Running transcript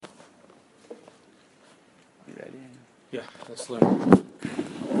Yeah, let's learn.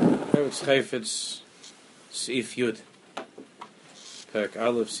 Eretz Chayfetz, Seif Yud. Perek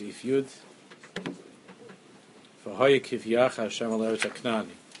Aleph, Seif Yud. V'hoyekiv Yach Hashem al Eretz HaKnani.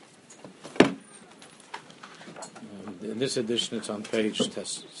 In this edition, it's on page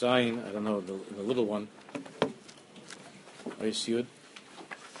Tes Zayin. I don't know, the little one. Eretz Yud.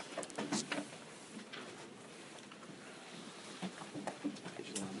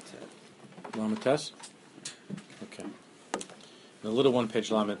 Lamed Tes? Okay. The little one,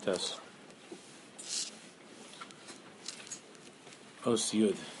 page Lamed Tes. Os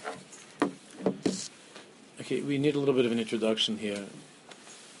Yud. Okay, we need a little bit of an introduction here.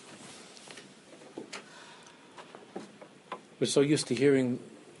 We're so used to hearing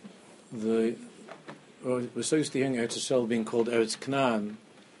Eretz Yisrael being called Eretz Canaan,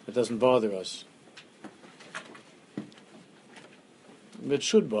 it doesn't bother us. But it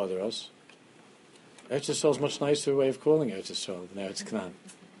should bother us. Eretz Yisrael is a much nicer way of calling Eretz Yisrael than Eretz Canaan.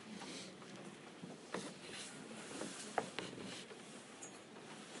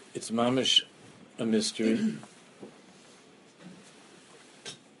 It's mamish a mystery.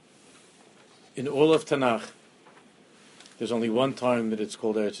 In all of Tanakh, there's only one time that it's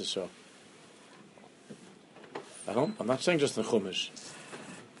called Eretz Yisrael. I'm not saying just in Chumash.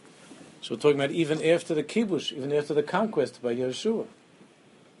 So we're talking about even after the kibush, even after the conquest by Yeshua,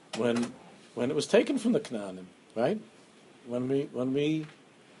 when it was taken from the Canaanim, right? When we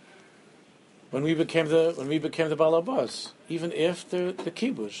became the Balabas, even after the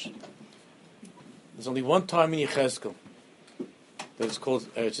kibush, there's only one time in Yechezkel that it's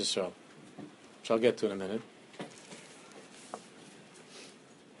called Eretz Yisrael, which I'll get to in a minute.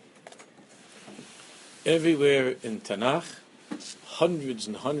 Everywhere in Tanakh, hundreds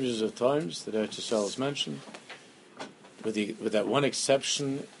and hundreds of times that Eretz Yisrael is mentioned, with that one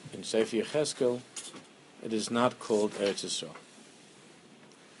exception in Sefer Yechezkel, it is not called Eretz Yisrael.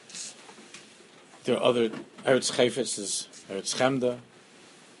 There are other Eretz Chayfetz, is Eretz Chemda.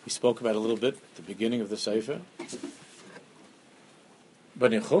 We spoke about it a little bit at the beginning of the Sefer.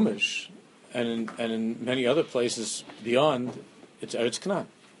 But in Chumash and in many other places beyond, it's Eretz Canaan.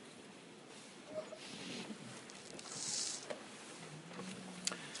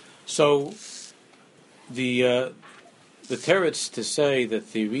 So the teretz to say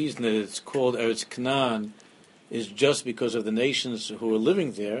that the reason that it's called Eretz Canaan is just because of the nations who were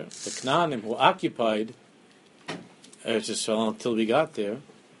living there, the Canaanim who occupied Eretz Yisrael until we got there,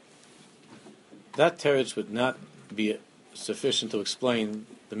 that teretz would not be sufficient to explain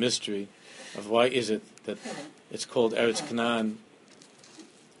the mystery of why is it that it's called Eretz Canaan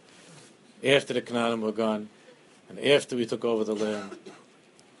after the Canaanim were gone and after we took over the land.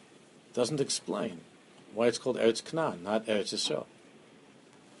 It doesn't explain why it's called Eretz Canaan, not Eretz Yisrael.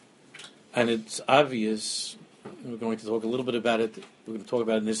 And it's obvious. We're going to talk a little bit about it. We're going to talk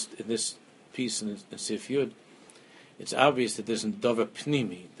about it in this piece in Seif Yud. It's obvious that there's a Dover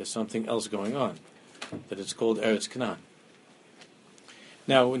Pnimi. There's something else going on. That it's called Eretz Canaan.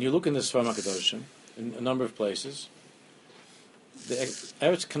 Now, when you look in the Sfarim HaKadoshim, in a number of places, the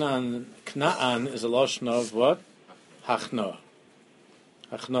Eretz Canaan is a lashon of what? Hachna.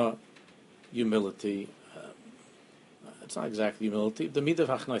 Hachna, humility. It's not exactly humility. The midah of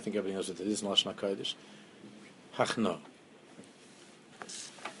Hachna, I think everybody knows what it is in Lashon HaKodesh. Hachna.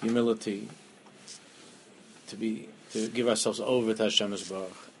 Humility. To give ourselves over to Hashem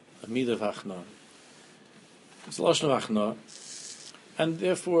Yisbarach. A midah of Hachna. It's Lashon of Hachna. And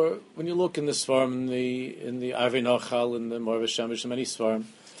therefore, when you look in the Svarim, in the Arvei Nochal, in the Moreh Shemesh, in many Svarim,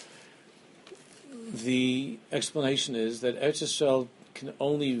 the explanation is that Eretz Yisrael can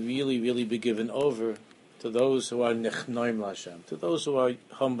only really be given over to those who are nechnoim l'Hashem, to those who are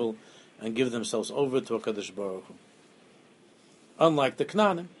humble and give themselves over to HaKadosh Baruch Hu. Unlike the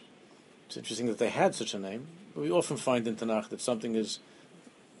Canaanim, it's interesting that they had such a name, but we often find in Tanakh that something is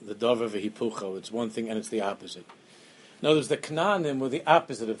the davar v'hipucho, it's one thing and it's the opposite. In other words, the Canaanim were the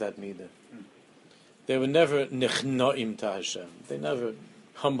opposite of that midah. They were never nechnoim to Hashem. They never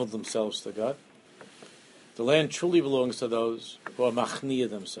humbled themselves to God. The land truly belongs to those who are machniya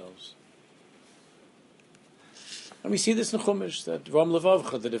themselves. And we see this in Chumash, that Ram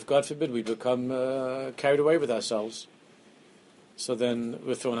Levavcha, that if, God forbid, we become carried away with ourselves, so then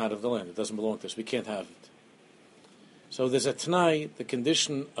we're thrown out of the land. It doesn't belong to us. We can't have it. So there's a Tanai, the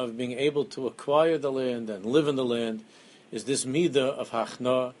condition of being able to acquire the land and live in the land, is this midah of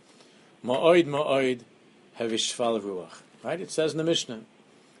Hachna, ma'od, havishval ruach. Right? It says in the Mishnah,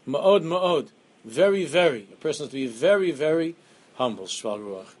 ma'od, very, very. A person has to be very, very humble, shval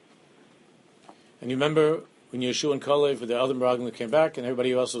ruach. And you remember when Yeshua and Kalev, the other Meraglim came back, and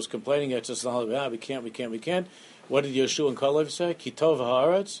everybody else was complaining, it's just we can't. What did Yeshua and Kalev say? Kitov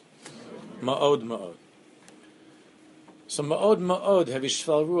haaretz, ma'od ma'od. So ma'od ma'od, have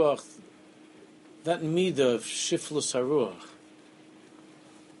shval ruach, that midah of shiflus haruach,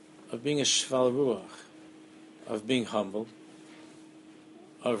 of being a shval ruach, of being humble,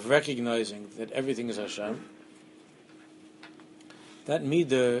 of recognizing that everything is Hashem. That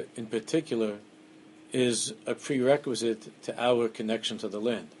midah in particular is a prerequisite to our connection to the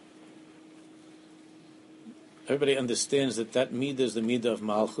land. Everybody understands that midah is the midah of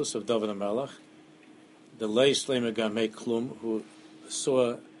Malchus, of David HaMelech, the Lei Shleima Gamei Klum, who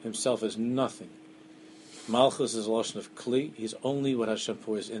saw himself as nothing. Malchus is a lashon of Kli. He's only what Hashem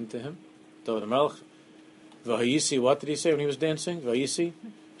pours into him. David HaMelech, V'hayisi, what did he say when he was dancing? V'hayisi,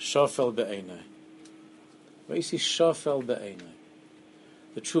 Shafel Be'enai. V'hayisi, Shafel Be'enai.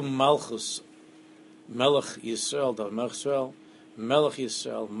 The true Malchus, Melech Yisrael, David Melech Yisrael, Melech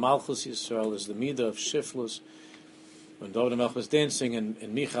Yisrael, Malchus Yisrael is the midah of shiflus. When David HaMelech was dancing, and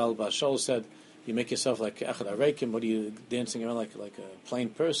Michal Bashal said, "You make yourself like Echad Areikim. What are you dancing around like a plain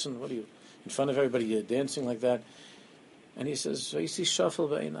person? What are you in front of everybody? You're dancing like that." And he says, "You see shafel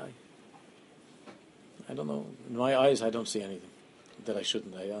ve'enai." I don't know. In my eyes, I don't see anything that I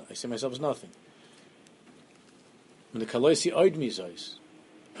shouldn't. I see myself as nothing. When the kaloisi oid mi zois,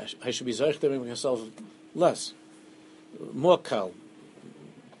 I should be zeich to make myself less, more kal,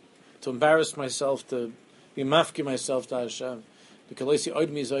 to embarrass myself, to be mafki myself to Hashem. The kaloisi oid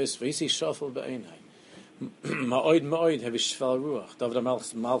mi zois ve'isi shafel ve'enai. Ma'oid have shval ruach. David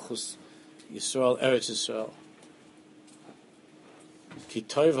HaMelech Malchus Yisrael Eretz Yisrael. Ki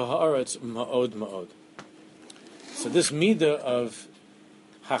toiv ha'aretz ma'od. So this midah of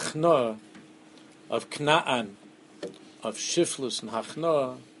hachna, of kna'an, of shiflus and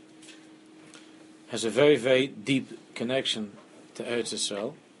hachna, has a very, very deep connection to Eretz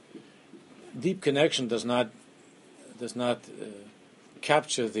Yisrael. Deep connection does not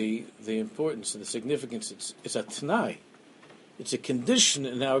capture the importance and the significance. It's a t'nai. It's a condition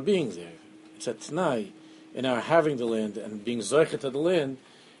in our being there. It's a t'nai in our having the land and being zoichet to the land.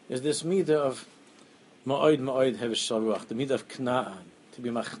 Is this midah of ma'od hevesh sharuach, the midah of kna'an, to be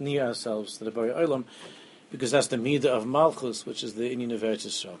machnia ourselves to the Bari Olam, because that's the midah of Malchus, which is the inyan of Eretz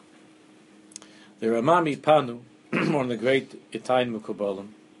Yisrael. The Ramami Panu, one of the great Italian Mukubalim,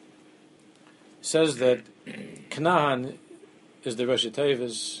 says that Kna'an is the Rosh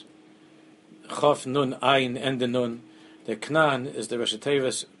Tevis, Chof Nun Ayin and the Nun. The Kna'an is the Rosh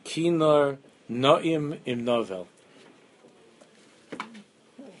Tevis, Kinor Noim Im Novel.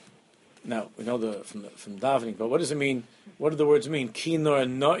 Now we know from davening, but what does it mean? What do the words mean? Kinor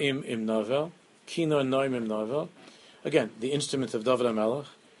Noim Im Novel. Kinor Noim Im Novel. Again, the instrument of David HaMelech,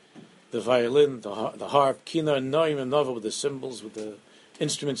 the violin, the harp. Kinor Noim Im Novel, with the cymbals, with the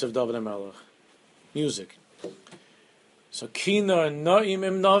instruments of David HaMelech, music. So Kinor Noim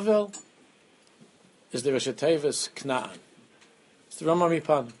Im Novel is the Rosh Tevis Kna'an. It's the Ramami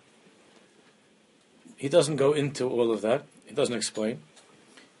Pan. He doesn't go into all of that. He doesn't explain.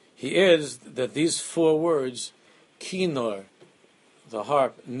 He is that these four words, Kinor, the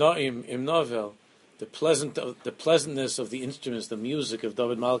harp, Noim Im Novel, the pleasantness of the instruments, the music of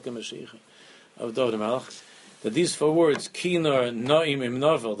David Malka Mashiach, of David Melech, that these four words, Kinor Noim Im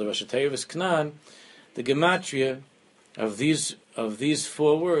Novel, the Rosh Tevis Kna'an, the gematria of these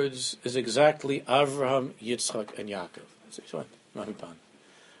four words is exactly Avraham, Yitzchak, and Yaakov. That's it.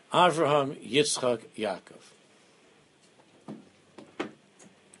 Avraham, Yitzchak, Yaakov.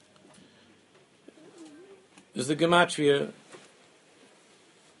 Is the gematria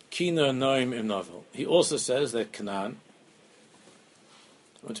Kina Noim Im Novel. He also says that Canaan,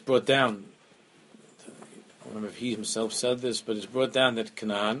 it's brought down, I don't remember if he himself said this, but it's brought down that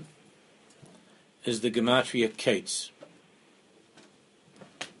Canaan is the gematria Kates.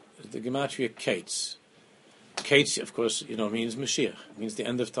 The gematria Kates. Kates, of course, means Mashiach, means the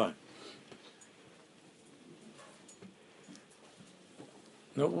end of time.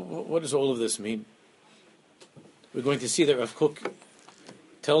 Now, what does all of this mean? We're going to see that Rav Kook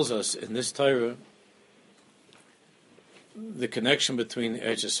tells us in this Torah the connection between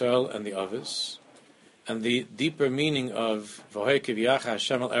Eretz Yisrael and the Avos, and the deeper meaning of V'hoi Kivyacha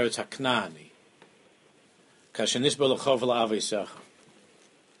Hashem al Eretz HaKna'ani Kashenis B'Lachov La'Avisecha.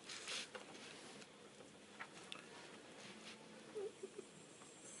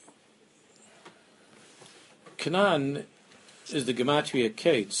 Canaan is the gematria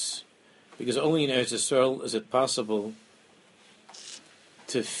Kates, because only in Eretz Yisrael is it possible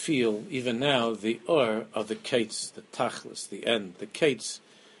to feel, even now, the or of the Kates, the Tachlis, the end. The Kates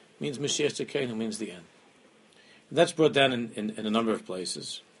means Mashiach Tzidkeinu, means the end. That's brought down in a number of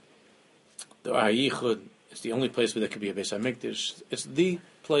places. The Ar Yichud is the only place where there could be a Beis HaMikdash. It's the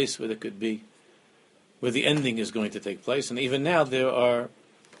place where there could be, where the ending is going to take place. And even now there are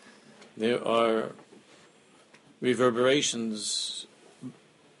reverberations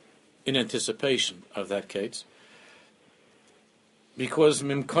in anticipation of that case. Because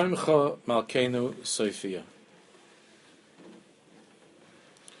Mimkoimcha Malkeinu Sophia.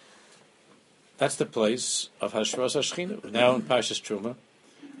 That's the place of Hashras HaShechina. We're now in Parshas Truma,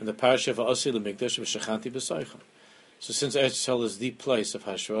 in the Parsha of Asi L'Mikdash of Shechanti B'Seicha. So since Eretz Yisrael is the place of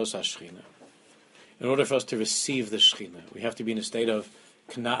Hashras HaShechina, in order for us to receive the Shechina, we have to be in a state of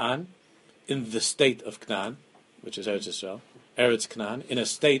Kna'an, in the state of Kna'an, which is Eretz Yisrael, Eretz Kna'an, in a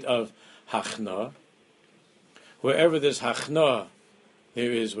state of Hachna. Wherever there's Hachna,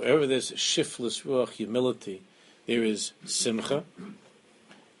 wherever there's shiftless ruach, humility, there is Simcha.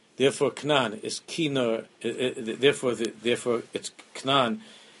 Therefore, Knan is Kinor. Therefore, it's Knan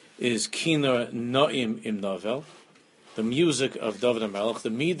is Kinor Noim Im Novel. The music of David HaMelech. The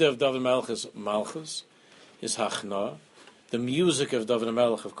midah of David HaMelech is Malchus, is Hachna. The music of David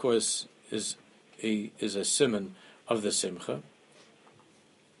HaMelech, of course, is a simon of the Simcha.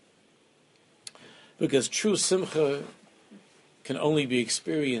 Because true Simcha can only be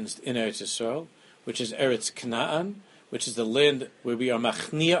experienced in Eretz Yisrael, which is Eretz Kna'an, which is the land where we are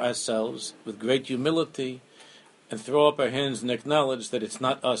machnia ourselves with great humility and throw up our hands and acknowledge that it's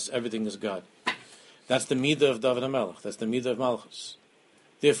not us, everything is God. That's the midah of David HaMelech. That's the midah of Malchus.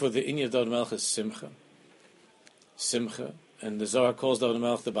 Therefore, the inyan of David HaMelech is Simcha. Simcha. And the Zohar calls David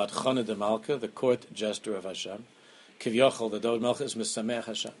HaMelech the Bat Chana de Malka, the court jester of Hashem. Kivyachol, the David HaMelech is Misamech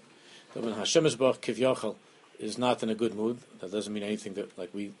Hashem. That when Hashem is Baruch Kivyachol is not in a good mood, that doesn't mean anything that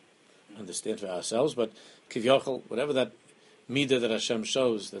like we understand for ourselves, but Kivyachol, whatever that midah that Hashem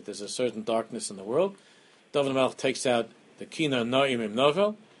shows, that there's a certain darkness in the world, David HaMelech takes out the Kina Noim Im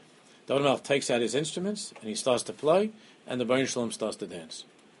Novel, David HaMelech takes out his instruments, and he starts to play, and the Baruch Shalom starts to dance.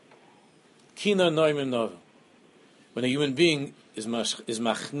 Kina Noim Im Novel. When a human being is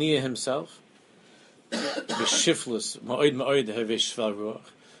machnia himself, b'shiflus, ma'oid ma'oid hevesh shval ruach,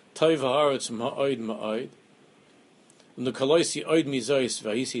 toiv ha'aretz ma'oid ma'oid, the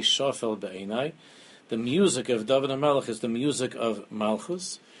music of David HaMelech is the music of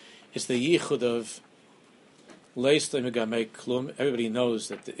Malchus. It's the yichud of Leis Megamei Klum. Everybody knows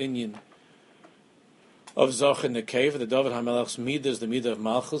that the inyan of Zoch in the cave, the David HaMelech's midah is the midah of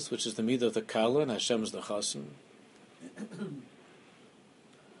Malchus, which is the midah of the Kala, and Hashem is the Chassan.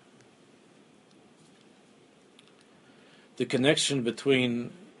 The connection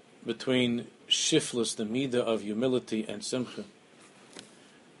between shiftless, the midah of humility, and simcha.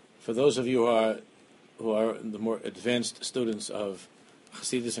 For those of you who are the more advanced students of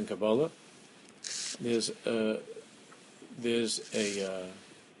Chassidus and Kabbalah, there's a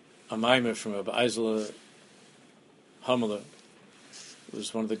maimer from Rabbi Eisler Hamler, who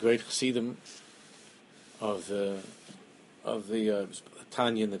was one of the great Chassidim of the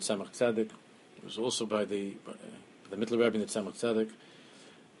Tanya in the Tzemach Tzedek. It was also by the Mittler Rebbe in the Tzemach Tzedek.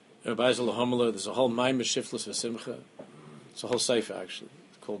 Rabbi Eisler Hamler, there's a whole maimer shiftless v'simcha. It's a whole sefer actually.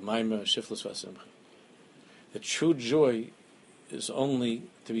 It's called maimer shiftless v'simcha. The true joy is only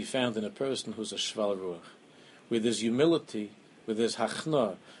to be found in a person who's a shval ruach. Where there's humility, where there's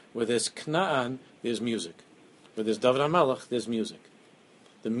hachna, where there's kna'an, there's music. Where there's David HaMelech, there's music.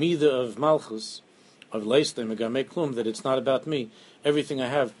 The midah of Malchus, of Leistem, Megamei Klum, that it's not about me. Everything I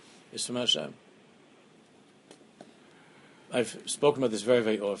have is from Hashem. I've spoken about this very,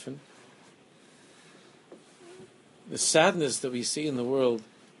 very often. The sadness that we see in the world,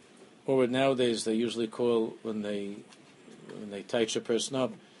 or what nowadays they usually call, when they touch a person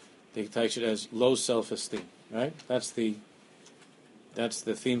up, they touch it as low self-esteem. Right? That's the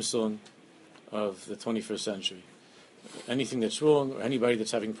theme song of the 21st century. Anything that's wrong, or anybody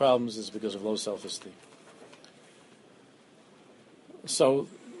that's having problems, is because of low self-esteem. So,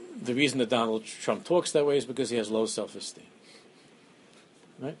 the reason that Donald Trump talks that way is because he has low self-esteem.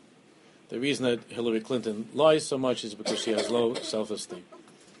 Right? The reason that Hillary Clinton lies so much is because she has low self-esteem.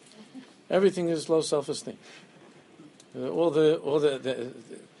 Everything is low self-esteem. All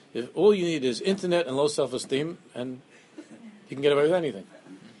you need is internet and low self-esteem, and you can get away with anything.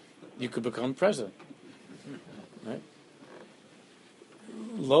 You could become president. Right?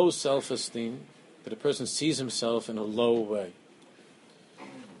 Low self-esteem, that a person sees himself in a low way.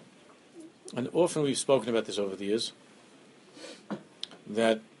 And often we've spoken about this over the years,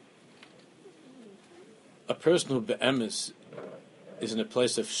 that a person who be'emes is in a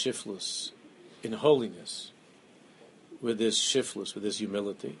place of shiftless, in holiness, where there's shiftless, where there's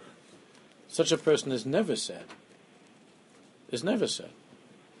humility, such a person is never sad. is never said.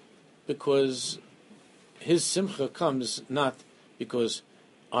 Because his simcha comes not because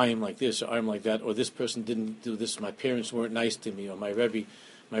I am like this, or I am like that, or this person didn't do this, my parents weren't nice to me, or my Rebbe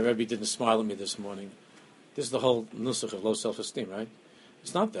didn't smile at me this morning. This is the whole nusach of low self-esteem, right?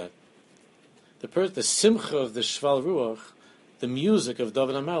 It's not that. The simcha of the Shval Ruach, the music of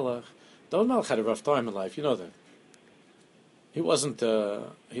David HaMelech. David HaMelech had a rough time in life, you know that. He wasn't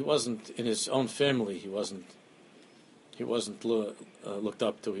in his own family. He wasn't looked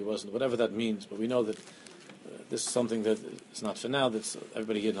up to. He wasn't, whatever that means. But we know that this is something that is not for now. That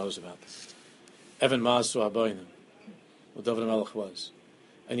everybody here knows about. Evan Masu Habayim, what David HaMelech was,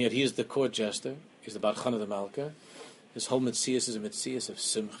 and yet he is the court jester. He's the Bar Chana the Malka. His whole mitzias is a mitzias of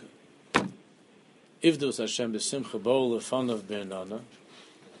simcha. Ivdus Hashem b'simcha bo lefanov b'nana.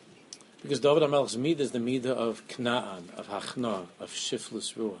 Because David HaMelech's midah is the midah of kna'an, of hachna, of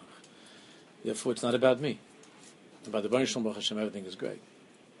shiflus ruach. Therefore, it's not about me. And by the Baruch Shalom Baruch Hashem, everything is great.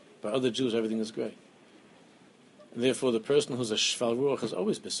 By other Jews, everything is great. And therefore, the person who's a shval ruach is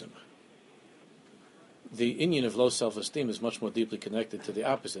always b'simcha. The Indian of low self-esteem is much more deeply connected to the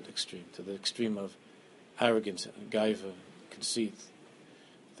opposite extreme, to the extreme of arrogance, gaiva, conceit.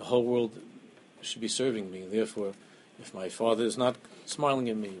 The whole world should be serving me, and therefore, if my father is not smiling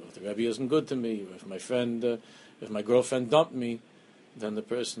at me, or if the Rebbe isn't good to me, or if my girlfriend dumped me, then the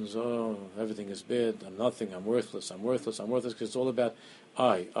person's, everything is bad, I'm nothing, I'm worthless, because it's all about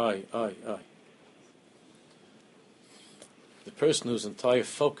I. The person whose entire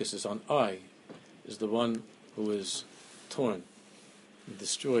focus is on I is the one who is torn and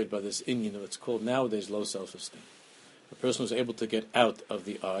destroyed by this Indian of what's called nowadays low self-esteem. The person who's able to get out of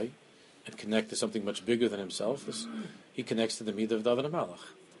the I and connect to something much bigger than himself, he connects to the midah of David HaMelech.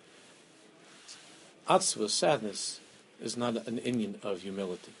 Atzva, sadness, is not an Indian of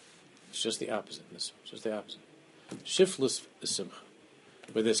humility. It's just the opposite. It's just the opposite. Shiflus is simcha.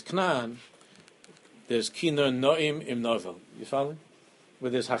 Where there's knan, there's kina noim im novel. You follow?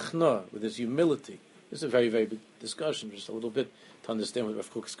 Where there's hachna, where there's humility. This is a very, very big discussion, just a little bit to understand what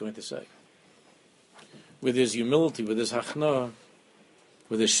Rav Kook is going to say. Where there's humility, where there's hachna,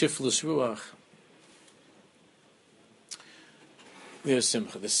 where there's shiflus ruach, there's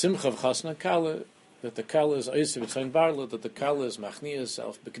simcha. The simcha of chasna kala, that the kala is oiseh b'tzayin barla, that the kala is machniya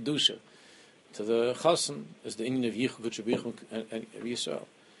self b'kedusha. To the chasn is the Indian of yichud v'tzabichum and Yisrael.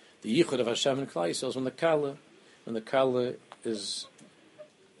 The yichud of Hashem and Klal Yisrael is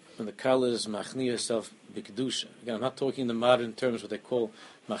when the kala is machniya self b'kedusha. Again, I'm not talking in the modern terms what they call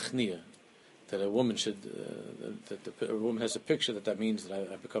machniya, that a woman should, a woman has a picture that means that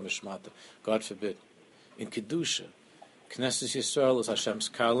I become a shmata. God forbid. In kedusha, Knesset Yisrael is Hashem's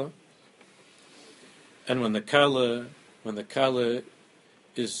kala, and when the kala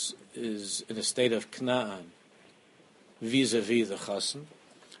is in a state of kna'an vis-a-vis the chasna,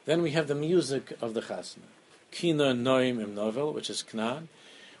 then we have the music of the chasna. Kina noim im novel, which is kna'an,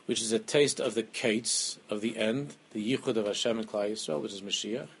 which is a taste of the kates, of the end, the yichud of Hashem and Klal Yisrael, which is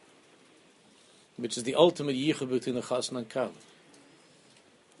Mashiach, which is the ultimate yichud between the chasna and kala,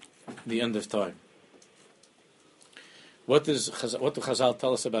 the end of time. What do Chazal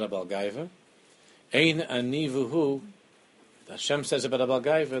tell us about a Balgaiva? Ein ani v'hu. Hashem says about a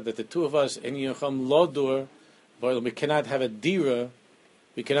Balgaiva that the two of us, Ein yocham lodur, we cannot have a dira,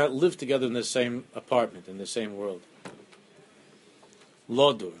 we cannot live together in the same apartment, in the same world.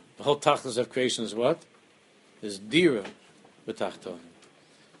 Lodur. The whole tachlis of creation is what? Is dira b'tachton.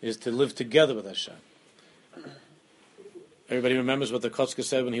 Is to live together with Hashem. Everybody remembers what the Kotzker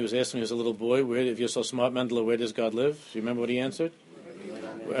said when he was asked when he was a little boy, if you're so smart, Mendele, where does God live? Do you remember what he answered?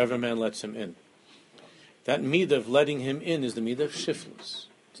 Wherever man lets him in. That midah of letting him in is the midah of shiflus.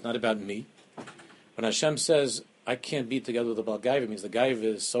 It's not about me. When Hashem says, I can't be together with a Balgaiva, it means the Gaiva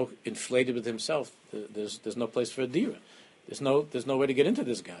is so inflated with himself, there's no place for a dira. There's no way to get into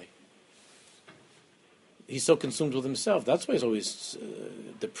this guy. He's so consumed with himself. That's why he's always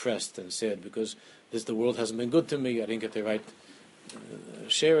depressed and sad, because the world hasn't been good to me. I didn't get the right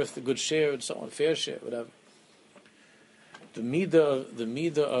share, the good share, and so on, fair share, whatever. The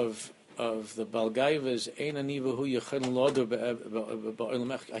midah of the Balgaiva is ein ani v'hu yechel lodur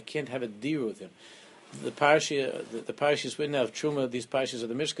ba'olam. I can't have a deal with him. The parashas we now of Truma, these parashas of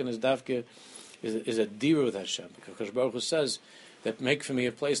the Mishkan is davke is a deal with Hashem, because Baruch Hu says that make for me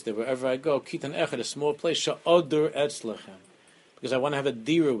a place there wherever I go, kitan echad, a small place, sha'odur etzlechem, because I want to have a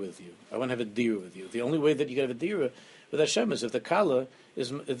dira with you. The only way that you can have a dira with Hashem is if the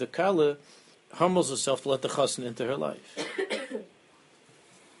kala humbles herself to let the chassan into her life.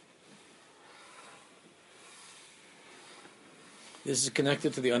 This is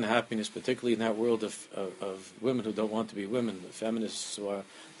connected to the unhappiness, particularly in that world of women who don't want to be women, the feminists who are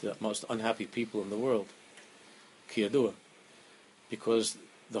the most unhappy people in the world, kiyadua, because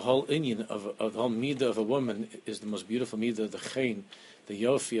the whole inyan of the whole midah of a woman is the most beautiful midah of the chen, the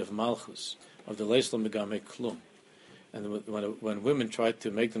yofi of malchus, of the leislam megame klum. And when women try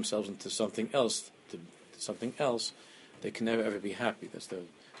to make themselves into something else, they can never ever be happy.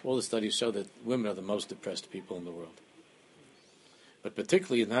 All the studies show that women are the most depressed people in the world. But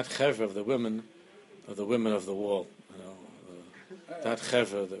particularly in that chevra of the women of the wall, that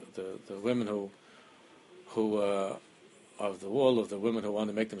chevra, the women who of the wall, of the women who want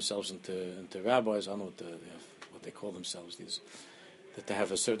to make themselves into rabbis. I don't know what they call themselves. That they have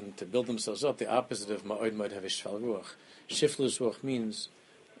to build themselves up. The opposite of ma'od ma'od have shfal ruach. Shiflus ruach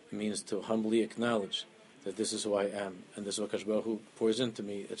means to humbly acknowledge that this is who I am, and this is what Kadosh Baruch Hu pours into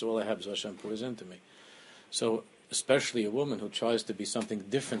me. It's all I have, is what Hashem pours into me. So, especially a woman who tries to be something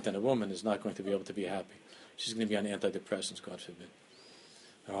different than a woman is not going to be able to be happy. She's going to be on antidepressants, God forbid.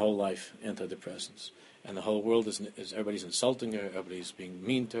 Her whole life, antidepressants. And the whole world is everybody's insulting her, everybody's being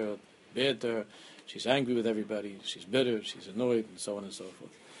mean to her, bad to her. She's angry with everybody, she's bitter, she's annoyed, and so on and so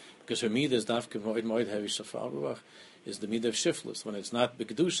forth. Because her midah is dafke moed moed heavy shafar ruach, is the midah of shiftless. When it's not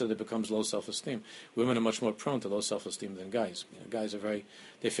b'kedusha, it becomes low self-esteem. Women are much more prone to low self-esteem than guys. Guys are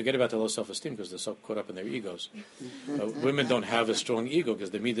they forget about their low self-esteem because they're so caught up in their egos. Women don't have a strong ego because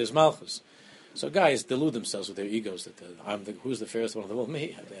their midah is malchus. So guys delude themselves with their egos that who's the fairest one in the world?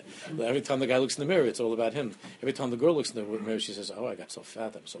 Me. Every time the guy looks in the mirror, it's all about him. Every time the girl looks in the mirror, she says, "Oh, I got so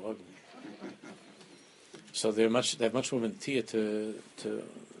fat, I'm so ugly." So they have much more mentia to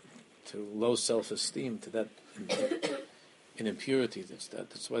low self-esteem, to that in impurity.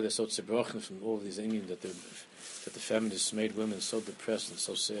 That's why they're so tzibrochen from all of these Indians that the feminists made women so depressed and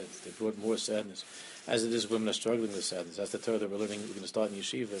so sad. They brought more sadness. As it is, women are struggling with sadness. That's the Torah that we're going to start in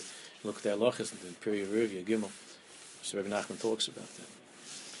yeshiva. Look at the halachas in the period of Rivia Gimel. So Rabbi Nachman talks about that.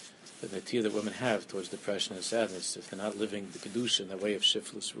 The idea that women have towards depression and sadness if they're not living the kedusha in the way of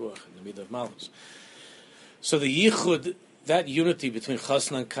shiftless ruach and the midah of malchus. So the yichud, that unity between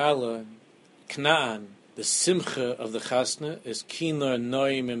chasna and kala, Knaan, the simcha of the chasna is kinor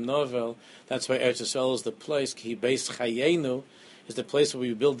noim im novel. That's why Eretz Yisrael is the place. Ki beis chayenu is the place where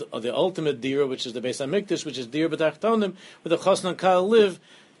we build the ultimate dira, which is the Beis Hamikdash, which is dira b'tachtonim, where the chasna and kala live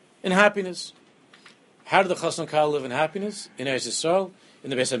in happiness. How do the chasna and kala live in happiness? In Eretz Yisrael, in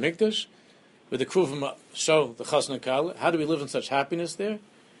the Beis Hamikdash, where the kruvim show the chasna and kala. How do we live in such happiness there?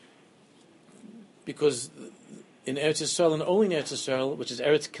 Because in Eretz Yisrael, and only in Eretz Yisrael, which is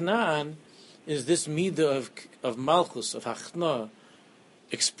Eretz Knaan, is this midah of malchus, of hachna,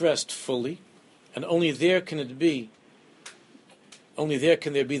 expressed fully, and only there can there be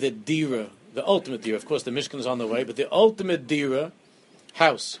the dira, the ultimate dira. Of course, the Mishkan is on the way, but the ultimate dira,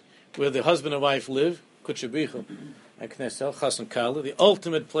 house, where the husband and wife live, kutshabichel, and knesel, chas and kala, the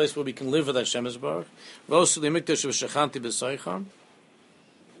ultimate place where we can live with Hashem Yisbarach, v'osu l'mikdash v'shachanti b'soicham,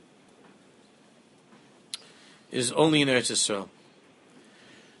 is only in Eretz Yisrael.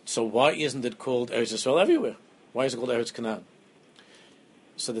 So why isn't it called Eretz Yisrael everywhere? Why is it called Eretz Canaan?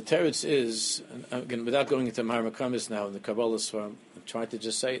 So the teretz is, and again, without going into Mar Makamis now in the Kabbalah Svarim, I'm trying to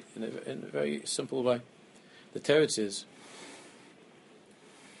just say it in a very simple way. The teretz is,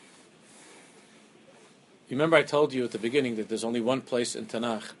 remember I told you at the beginning that there's only one place in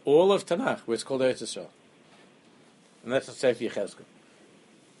Tanakh, all of Tanakh, where it's called Eretz Yisrael. And that's the Sefer Yechezkel.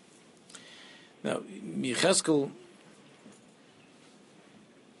 Now, Yechezkel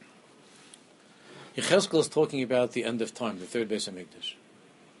is talking about the end of time, the third Beis Hamikdash.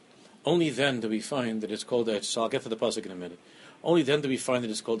 Only then do we find that it's called Eretz Yisrael. I'll get to the pasuk in a minute. Only then do we find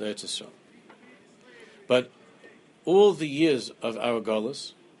that it's called Eretz Yisrael. But all the years of our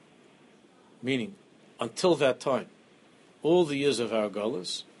galus, meaning until that time, all the years of our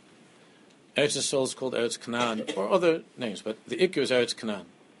galus, Eretz Yisrael is called Eretz Canaan, or other names, but the Ikar is Eretz Canaan.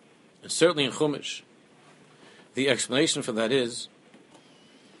 And certainly in Chumash, the explanation for that is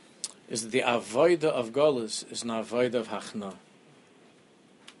that the avodah of galus is an avodah of hachna.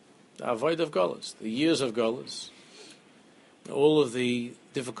 The avodah of galus, the years of galus, all of the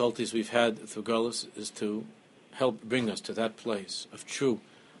difficulties we've had through galus is to help bring us to that place of true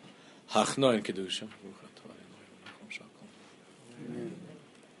hachna and kedusha.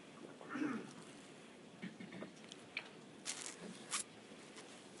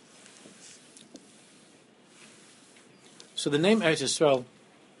 So the name Eretz Yisrael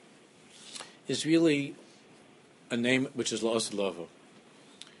is really a name which is La'os Lavo.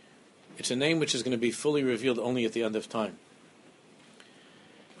 It's a name which is going to be fully revealed only at the end of time.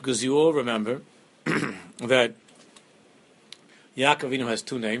 Because you all remember that Yaakov Avinu has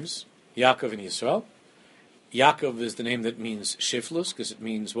two names, Yaakov and Yisrael. Yaakov is the name that means shiflus, because it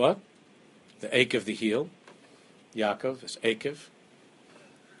means what? The ache of the heel. Yaakov is Akev.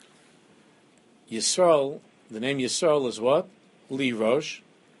 Yisrael, the name Yisrael is what? Li Rosh.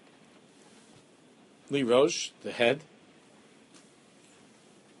 Li Rosh, the head.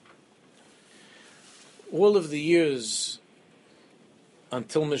 All of the years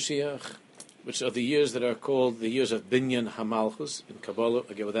until Mashiach, which are the years that are called the years of Binyan HaMalchus in Kabbalah,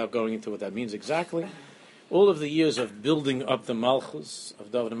 again, without going into what that means exactly, all of the years of building up the Malchus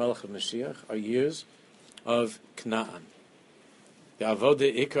of David HaMelech of Mashiach are years of Kna'an. The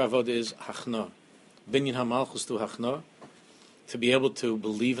Avodah, Ikra Avodah is Hachna. Binyan HaMalchus to Hachna, to be able to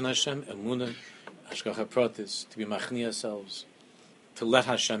believe in Hashem, Emunah, Hashgacha Pratis, to be machni ourselves, to let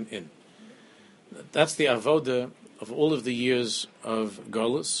Hashem in. That's the avoda of all of the years of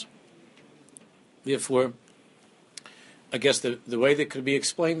Golus. Therefore, I guess the way that could be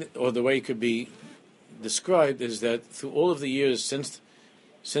explained, or the way it could be described, is that through all of the years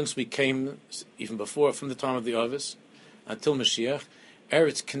since we came, even before, from the time of the Avis until Mashiach,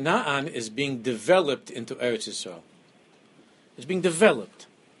 Eretz Canaan is being developed into Eretz Yisrael. It's being developed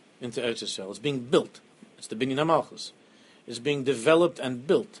into Eretz Yisrael. It's being built. It's the Binyan HaMalchus. It's being developed and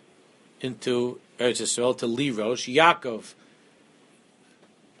built into Eretz Yisrael, to Li Rosh, Yaakov,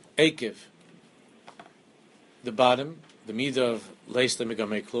 Akev, the bottom, the midah of Leis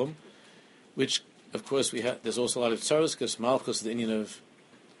Megamei Klum, which, of course, there's also a lot of tzaros, because Malchus, the Indian of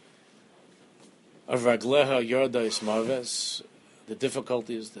Ragleha, Yordais, Marves, the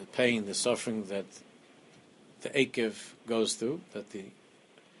difficulties, the pain, the suffering that the Akev goes through, that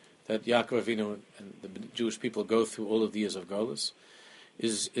Yaakov Avinu and the Jewish people go through all of the years of Golus,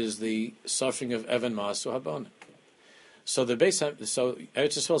 is the suffering of Evan Masu Habon. So Eretz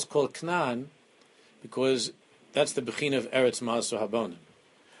Yisrael is called Canaan because that's the Bechina of Eretz Masu Habon.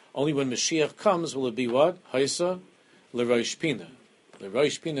 Only when Mashiach comes will it be what? Haisa L'Rosh Pina.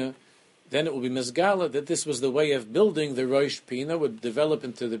 L'Rosh Pina, then it will be Mezgala that this was the way of building the Rosh Pina, would develop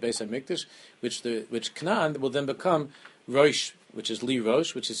into the Beis HaMikdash, which Canaan will then become Rosh, which is Li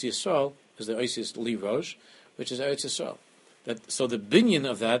Rosh, which is Yisrael, is the Isis Li Rosh, which is Eretz Yisrael. So the binyan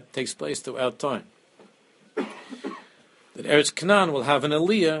of that takes place throughout time. That Eretz Canaan will have an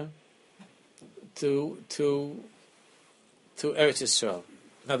aliyah to Eretz Yisrael.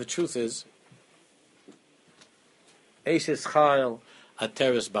 Now the truth is, Eishes Chayil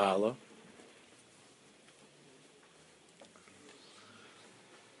Ateres Ba'ala.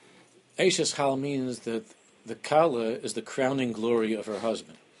 Eishes Chayil means that the Kala is the crowning glory of her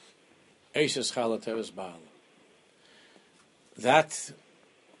husband. Eishes Chayil Ateres Ba'ala. That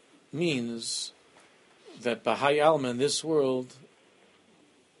means that Bahai Alma in this world,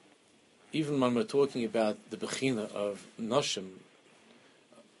 even when we're talking about the Bechina of Noshim,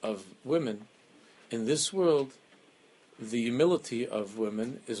 of women, in this world, the humility of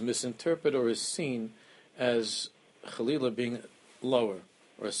women is misinterpreted or is seen as Chalila being lower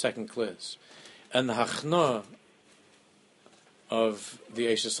or a second class. And the Hachna of the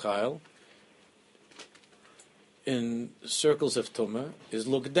Eishes Chayil in circles of Tumah is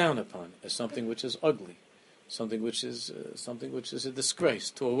looked down upon as something which is ugly, something which is a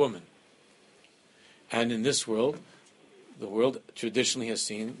disgrace to a woman. And in this world, the world traditionally has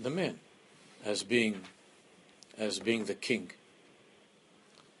seen the man as being the king.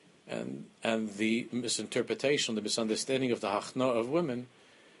 And the misinterpretation, the misunderstanding of the hachna of women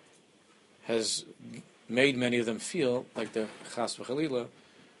has made many of them feel like they're chas v'chalila,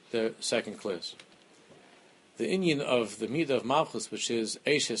 they're second class. The inyan of the midah of Malchus, which is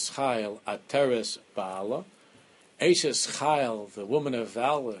Eishes Chayil Ateres Ba'ala, Eishes Chayil, the woman of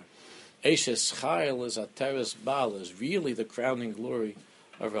valor, Eishes Chayil is Ateres Ba'ala, is really the crowning glory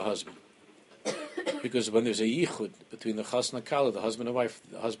of her husband. Because when there's a yichud between the chas and kala, the husband and wife,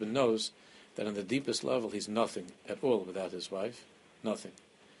 the husband knows that on the deepest level he's nothing at all without his wife, nothing.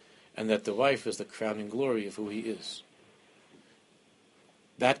 And that the wife is the crowning glory of who he is.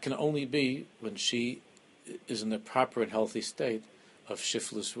 That can only be when she is in the proper and healthy state of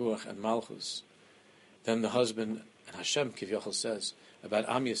shiflus ruach and malchus. Then the husband, and Hashem Kivyachal says about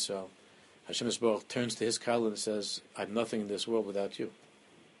Am Yisrael, Hashem Yisrael turns to his kala and says, I'm nothing in this world without you.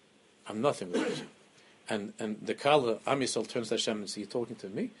 I'm nothing without you. And the kala, Am Yisrael, turns to Hashem and says, you're talking to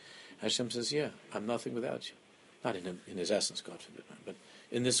me? Hashem says, yeah, I'm nothing without you. Not in his essence, God forbid. But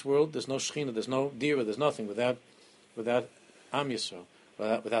in this world, there's no Shechina, there's no Dira, there's nothing without Am Yisrael,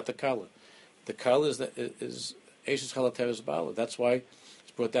 without the kala. The kala is Eishes Chayil Ateres Ba'ala. That's why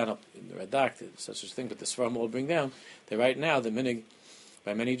it's brought down up in the Radak, such a thing, but the Sfarim will bring down that right now the minig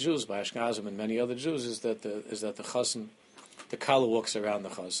by many Jews, by Ashkenazim and many other Jews, is that the chassan the Kala walks around the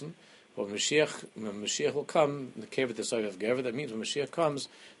Chassan. But when Mashiach will come, the Kevet the Sof of Gever, that means when Mashiach comes,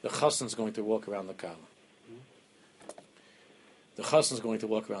 the Chassan is going to walk around the Kala. The Chassan is going to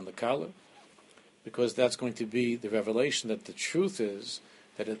walk around the Kala, because that's going to be the revelation that the truth is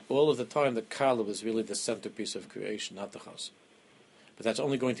that all of the time the Kala is really the centerpiece of creation, not the Chassan. But that's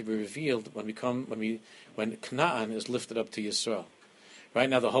only going to be revealed when Canaan is lifted up to Yisrael. Right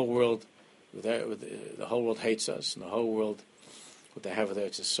now, the whole world hates us, and the whole world, what they have with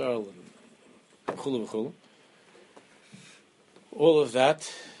Eretz Yisrael, and chulu v'chulu. All of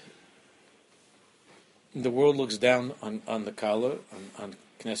that, the world looks down on the Kala, on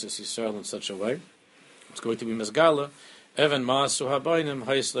Knesset Yisrael in such a way. It's going to be Mezgala, Evan Ma'asu Habayim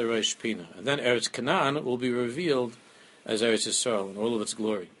Hais L'Reish Pina. And then Eretz Canaan will be revealed as Eretz Yisrael in all of its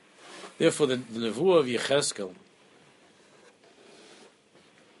glory. Therefore, the Nevuah of Yecheskel,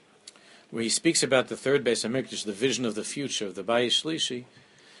 where he speaks about the third Beis HaMikdash, the vision of the future of the Bayis Shlishi,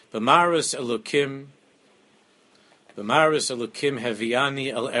 B'maris Elokim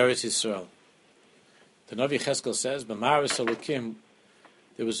Heviani El Eretz Yisrael. The Navi Yecheskel says, B'maris Elokim,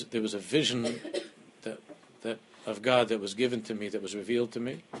 there was a vision that of God that was given to me, that was revealed to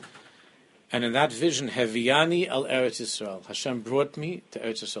me. And in that vision, Heviani al Eretz Yisrael. Hashem brought me to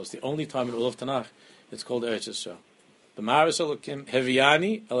Eretz Yisrael. It's the only time in all of Tanakh it's called Eretz Yisrael. The Maris Elokim,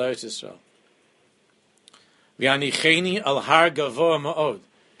 Heviani al Eretz Yisrael. Viani Cheni al Har Gavoa Ma'od.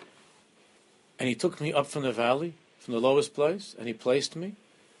 And he took me up from the valley, from the lowest place, and he placed me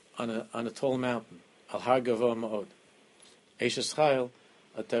on a tall mountain. Al Har Gavoa Ma'od. Eishes Chayil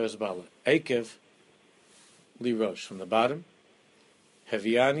al Teres Bala. Ekev Li Rosh. From the bottom,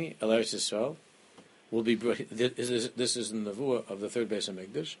 Heviani El Eretz Yisrael will be. This is the nevuah of the third Beis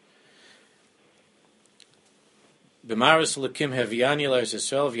HaMikdash. B'maris Lakim Heviani El Eretz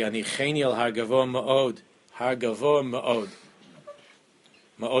Yisrael V'yani Cheni El Har Gavoa Ma'od. Har Gavoa Ma'od.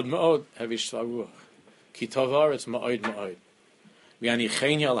 Ma'od Ma'od Hevish Shvaruach. Ki Tov Haaretz Ma'od Ma'od. V'yani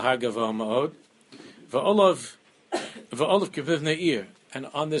Cheni El Har Gavoa Ma'od. V'olav Kiviv Ne'ir. And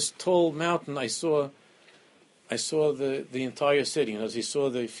on this tall mountain, I saw the entire city, and as he saw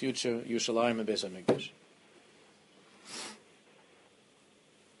the future Yerushalayim and Beis HaMikdash.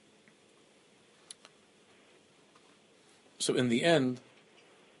 So in the end,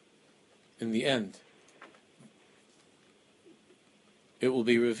 it will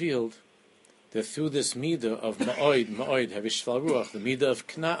be revealed that through this midah of Ma'od, Havish Shval Ruach, the midah of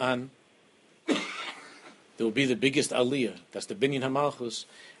Kna'an, there will be the biggest aliyah. That's the Binyan HaMalchus,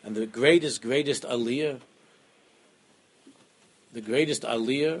 and the greatest aliyah. The greatest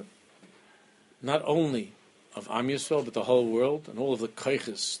aliyah, not only of Am Yisrael, but the whole world, and all of the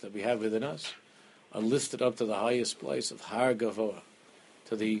koiches that we have within us, are lifted up to the highest place of Har Gavoa,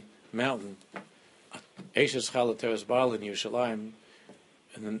 to the mountain, Eishes Chal Teres Baal in Yerushalayim,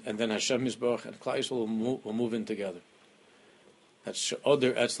 and then Hashem Yisborach and Klal Yisrael will move in together. That's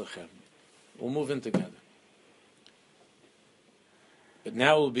She'oder Etzlechem. We'll move in together. But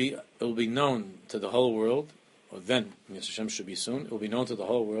now it will be known to the whole world, or then, Hashem should be soon, it will be known to the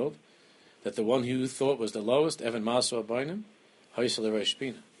whole world that the one who you thought was the lowest, Evan Masu Abaynim, Haisel Reish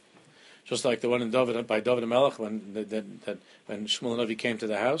Pina. Just like the one by David HaMelech, when Shmuel Navi came to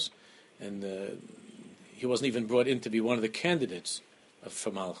the house, and he wasn't even brought in to be one of the candidates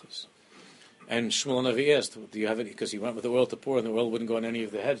for Malchus. And Shmuel Navi asked, do you have it? Because he went with the oil to pour, and the oil wouldn't go on any of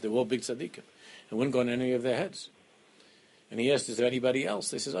their heads. They were all big tzaddikim. It wouldn't go on any of their heads. And he asked, is there anybody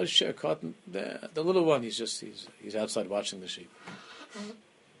else? They says, Sher Cotton, the little one, he's outside watching the sheep.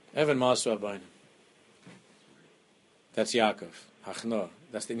 Evan Masu Abaynim. That's Yaakov. Hachnor.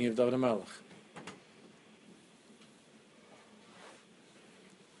 That's the name of David HaMelech.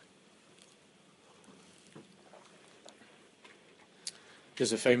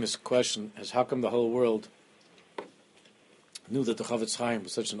 There's a famous question, as how come the whole world knew that the Chavetz Chaim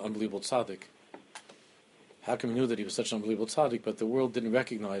was such an unbelievable tzaddik? How come he knew that he was such an unbelievable tzaddik, but the world didn't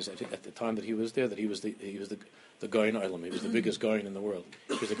recognize at the time that he was there that he was the Gaon Olam. He was the biggest Gaon in the world.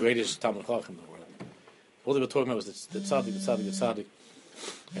 He was the greatest Talmud Chacham in the world. All they were talking about was the tzaddik.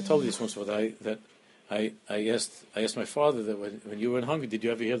 I told you this once before that I asked my father that when you were in Hungary, did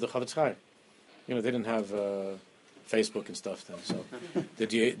you ever hear of the Chavetz Chaim? They didn't have Facebook and stuff then. So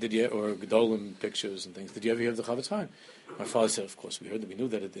did you or Gedolim pictures and things? Did you ever hear of the Chavetz Chaim? My father said, of course we heard that. We knew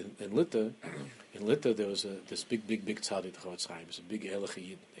that in Litta there was this big tzaddik, the Chavetz Chaim. It was a big Ehrlich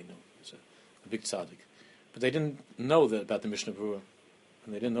Yid. They knew it was a big tzaddik, but they didn't know that about the Mishnah Berurah,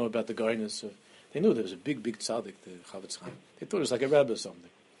 and they didn't know about the Gainus. They knew there was a big tzaddik, the Chavetz Chaim. They thought it was like a rabbi or something.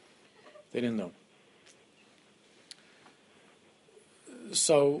 They didn't know.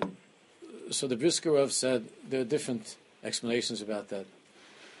 So the Briskerov said there are different explanations about that.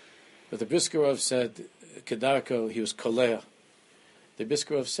 But the Briskerov said, Kedarko, he was Kolea. The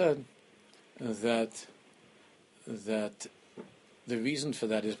Briskerov said that the reason for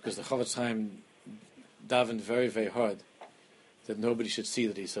that is because the Chofetz Chaim davened very, very hard that nobody should see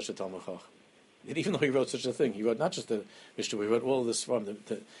that he's such a Talmud Chacham. And even though he wrote such a thing, he wrote not just the Mishnah, he wrote all of this from the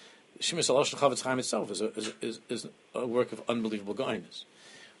Shemus Alosh Chofetz Chaim itself is a work of unbelievable kindness.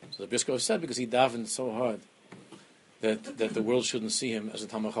 So the Briskerov said because he davened so hard that the world shouldn't see him as a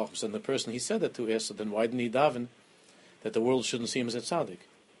Talmud Chacham. So the person he said that to asked, so then why didn't he daven that the world shouldn't see him as a tzaddik?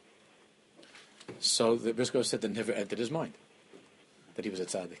 So the Briskerov said that never entered his mind that he was a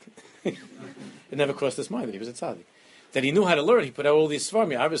tzaddik. It never crossed his mind that he was a tzaddik. That he knew how to learn. He put out all these svarim.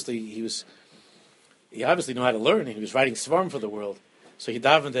 He obviously knew how to learn. He was writing svarim for the world. So he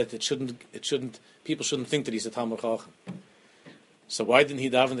davened that people shouldn't think that he's a Talmud Chacham. So why didn't he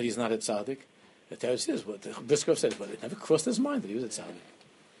daven that he's not a tzaddik? The Torah says, what the Briskerov said, but it never crossed his mind that he was a tzaddik.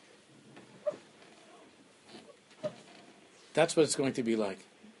 That's what it's going to be like.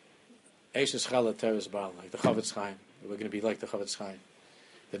 Eishes Chala Teres Baal, like the Chofetz Chaim. We're going to be like the Chofetz Chaim.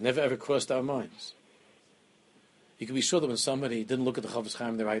 That never ever crossed our minds. You can be sure that when somebody didn't look at the Chofetz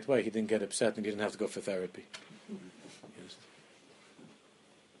Chaim the right way, he didn't get upset and he didn't have to go for therapy. Yes.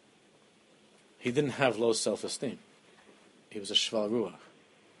 He didn't have low self-esteem. He was a Shval Ruach.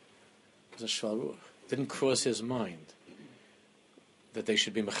 Didn't cross his mind that they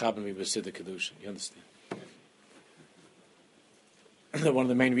should be Mechaben B'Siddur Kedusha. You understand? One of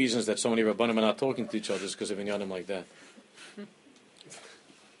the main reasons that so many Rabbanim are not talking to each other is because of inyanim like that.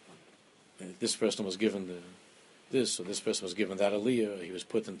 This person was given this, or this person was given that aliyah, or he was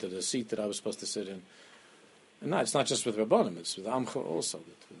put into the seat that I was supposed to sit in. And no, it's not just with Rabbanim, it's with Amcha also.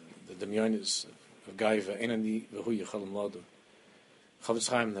 The Demyonis of Gaiva, Enani V'hu Yechalim Ladu. Chofetz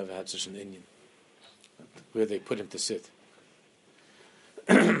Chaim never had such an Inyan, where they put him to sit.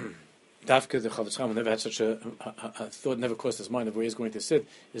 Dafka, the Chofetz Chaim never had such a thought, never crossed his mind of where he's going to sit,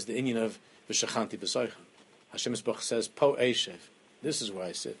 is the Inyan of V'shachanti B'soichem. Hashem Yisbarach says, Po Eishev, this is where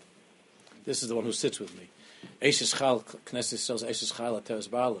I sit. This is the one who sits with me. Eishes Chal, Knesset says, Eishes Chal Ateres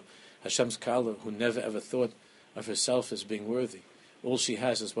Ba'ala, Hashem's Kala, who never ever thought of herself as being worthy. All she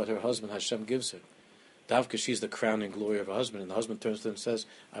has is what her husband Hashem gives her. Davka, she's the crowning glory of her husband, and the husband turns to him and says,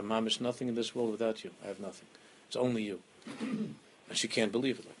 I'm mamish nothing in this world without you. I have nothing. It's only you. And she can't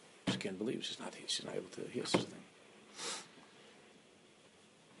believe it. She can't believe it. She's not able to hear such a thing.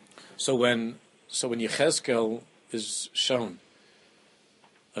 So when Yechezkel is shown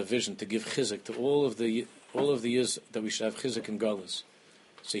a vision to give chizuk to all of the years that we should have chizuk and galus,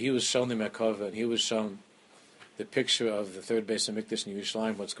 so he was shown the Merkava, and he was shown the picture of the third Beis Hamikdash in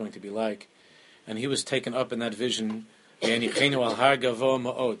Yerushalayim, what it's going to be like, and he was taken up in that vision. Al har gavo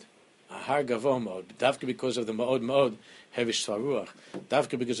ma'od, har gavo ma'od. Davka because of the ma'od hevish svaruach.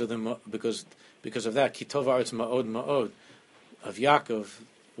 Davka because of that kitov aretz ma'od of Yaakov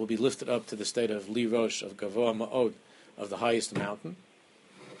will be lifted up to the state of li rosh of gavo ma'od, of the highest mountain,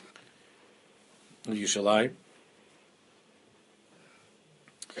 Yerushalayim.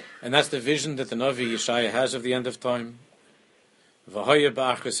 And that's the vision that the Navi Yeshaya has of the end of time. V'hoya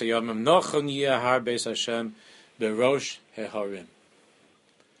ba'achris hayamim nochon yeh har beis Hashem berosh heharim.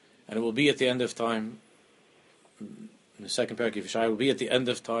 And it will be at the end of time, in the second paragraph of Yeshaya, will be at the end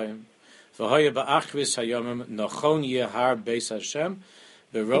of time. V'hoya ba'achris hayamim nochon yeh har beis Hashem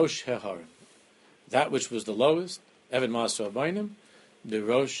berosh heharim. That which was the lowest, Evan Maso Abaynim,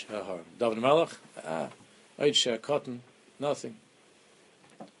 berosh heharim. David Melech, Oid cotton, nothing.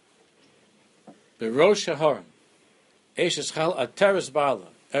 Berosh heharim. Eishes Chal Ateres Ba'ala.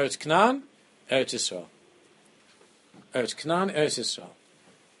 Eretz Canaan, Eretz Yisrael. Eretz Canaan, Eretz Yisrael.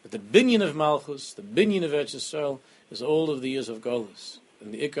 But the binyan of Malchus, the binyan of Eretz Yisrael, is all of the years of Golus.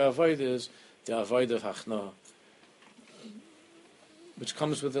 And the Ikar Avodah is the Avodah of Hachna, which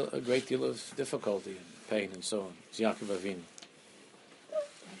comes with a great deal of difficulty and pain and so on. It's Yaakov Avinu.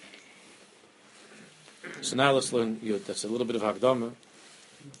 So now let's learn Yud. That's a little bit of Hakdama.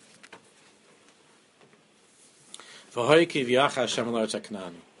 It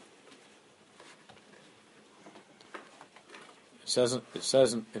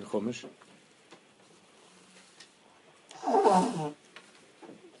says in Chumash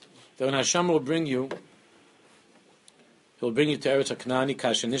that when Hashem will bring you, He'll bring you to Eretz HaKnani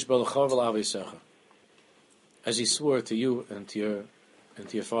Kashanish Balachar V'Lavisecha, as He swore to you and to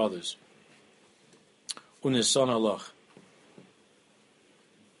your fathers. Unison Allah.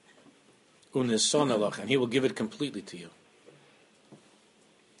 And He will give it completely to you.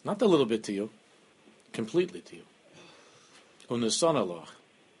 Not a little bit to you, completely to you. Unison Allah.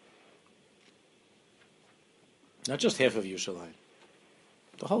 Not just half of Yerushalayim,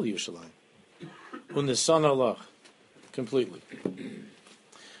 the whole Yerushalayim. Unisan Allah, completely.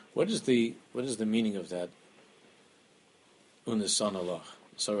 What is the meaning of that? Unisan Allah.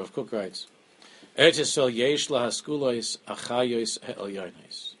 So Rav Kook writes, Eretz Yisrael yesh la haskulos achayos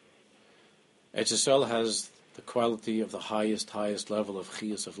he'elyonos. Eretz Yisrael has the quality of the highest level of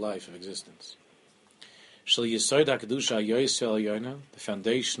chiyus, of life, of existence. Shel Yesod HaKedusha Yos Elyono, the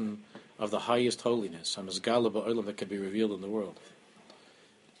foundation of the highest holiness, Hamazgala Ba'olam, that can be revealed in the world.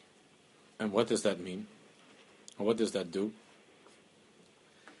 And what does that mean? And what does that do?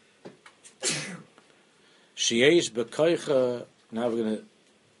 Sheyesh B'koicha, now we're going to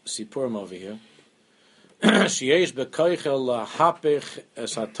see Purim over here. Sheyesh B'koicha lahapich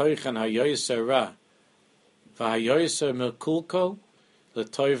es hatoichan hayoyser ra, v'hayoyser mekulkol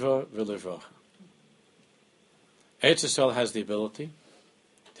l'toiva v'levracha. Eretz Yisrael has the ability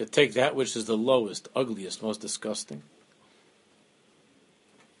to take that which is the lowest, ugliest, most disgusting,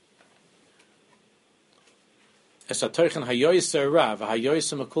 that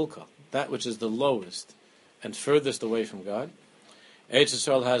which is the lowest and furthest away from God. Eretz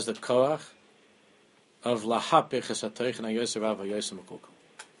Yisrael has the koach of lahapich esatoichan hayoyser ra v'hayoyser mekulkal,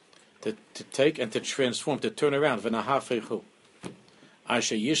 to take and to transform, to turn around. V'nahafeichu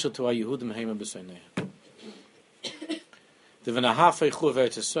asher yishel to haYehudim heima b'seineim. The v'nahafeichu of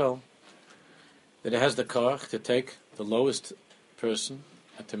Eretz Yisrael, that it has the koach to take the lowest person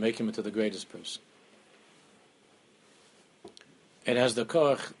and to make him into the greatest person. It has the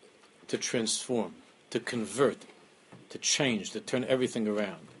koach to transform, to convert, to change, to turn everything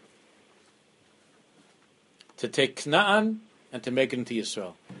around. To take Kna'an and to make it into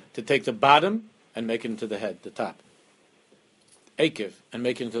Yisrael. To take the bottom and make it into the head, the top. Akev, and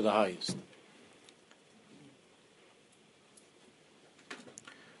make it into the highest.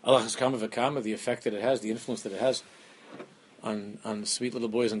 Allah has kama v'kama, the effect that it has, the influence that it has on sweet little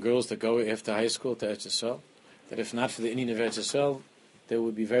boys and girls that go after high school to Eretz Yisrael, that if not for the Indian of Eretz Yisrael, there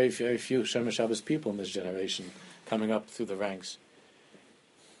would be very, very few Shemesh Shabbos people in this generation coming up through the ranks.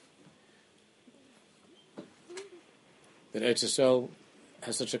 That Eretz Yisrael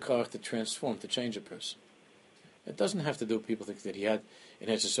has such a koach to transform, to change a person. It doesn't have to do, people think that he had, in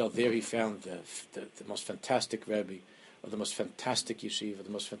Eretz Yisrael, there he found the most fantastic Rebbe, or the most fantastic yeshiva,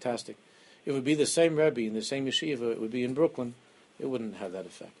 the most fantastic. It would be the same Rebbe in the same yeshiva, it would be in Brooklyn, it wouldn't have that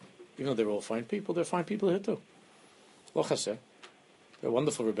effect. Even though they're all fine people, they're fine people here too. Lo chaseh. There are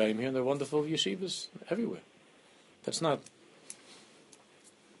wonderful Rebbeim here, and there are wonderful yeshivas everywhere. That's not...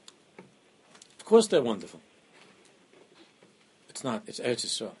 Of course they're wonderful. It's not. It's Eretz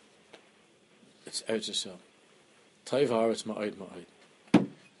Yisrael. It's Eretz Yisrael. Taiv haaretz ma'od ma'od.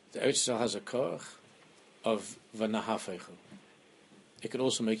 The Eretz Yisrael has a koach of v'nahafeichu. It could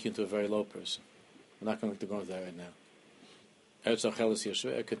also make you into a very low person. We're not going to go into that right now. Eretz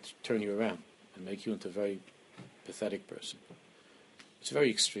Yisrael, it could turn you around and make you into a very pathetic person. It's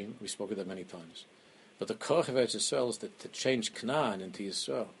very extreme. We spoke of that many times. But the koach of Eretz Yisrael is to change Canaan into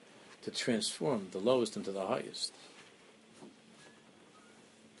Yisrael, to transform the lowest into the highest.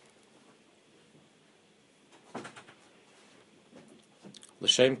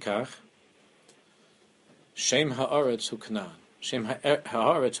 L'shem kach, Shem ha'aretz hu Canaan. Shem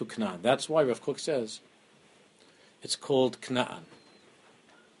ha'aretz hu Canaan. That's why Rav Kook says it's called Canaan.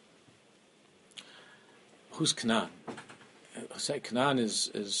 Who's Canaan? I say Canaan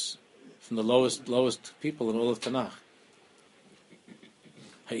is from the lowest people in all of Tanakh.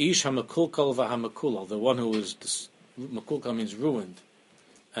 Ha'ish ha'mekulkal v'ha'mekulal, the one who is, mekulkal means ruined,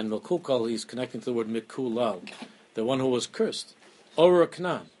 and mekulkal he's connecting to the word mikulal, the one who was cursed. Or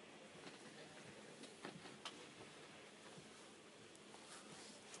Canaan.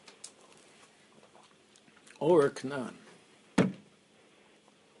 Or Canaan.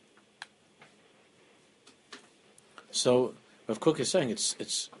 So Rav Kook is saying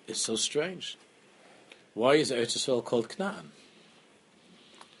it's so strange. Why is Eretz Yisrael called Canaan?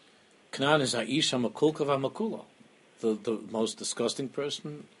 Canaan is Ha'isha Makulka v'Makula, the most disgusting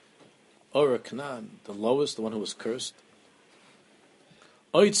person. Or Canaan, the lowest, the one who was cursed.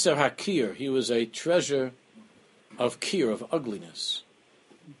 Oitzer HaKir, he was a treasure of kir, of ugliness.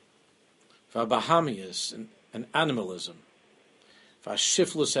 V'Abahamias, and animalism.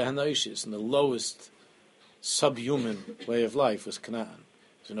 V'Ashiflus HaHanoishis, and the lowest subhuman way of life was Canaan.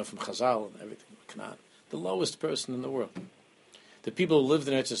 As you know from Chazal and everything, Canaan. The lowest person in the world. The people who lived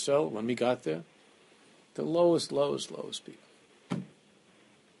in Eretz Yisrael, when we got there, the lowest people.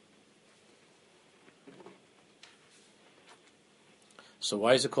 So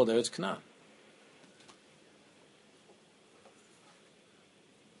why is it called Eretz Canaan?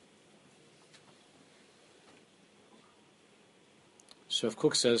 So if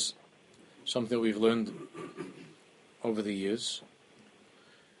Kook says something that we've learned over the years,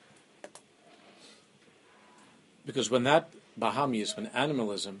 because when that Bahamius, when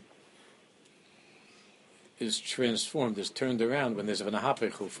animalism is transformed, is turned around, when there's a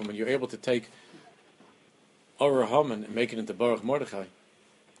V'nahapechu, from when you're able to take Orah Haman and make it into Baruch Mordechai,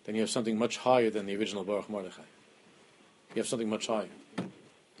 then you have something much higher than the original Baruch Mordechai. You have something much higher. You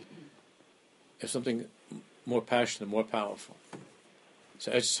have something more passionate, more powerful.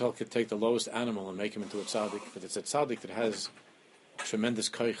 So Eretz Yisrael could take the lowest animal and make him into a tzaddik, but it's a tzaddik that has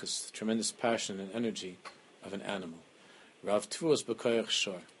tremendous koiches, tremendous passion and energy of an animal. Rav Tuos b'koyach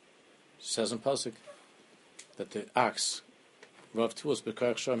shor says in pasuk that the ox, Rav Tuos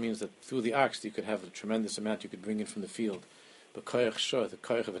b'koyach shor, means that through the ox you could have a tremendous amount you could bring in from the field. B'koyach shor, the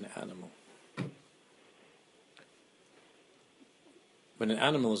koyach of an animal. When an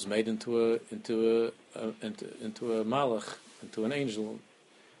animal is made into a malach, into an angel,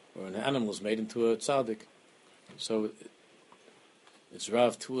 or an animal is made into a tzaddik, so it's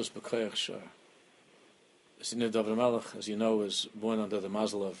Rav Tuos b'koyach shor. Sinner David Melech, as you know, was born under the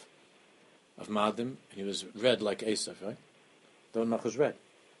mazel of Madim, and he was red like Esav, right? David Melech was red,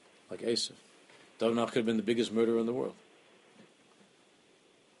 like Esav. David Melech could have been the biggest murderer in the world.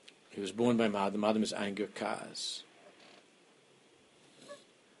 He was born by Madim. Madim is anger, Kaas.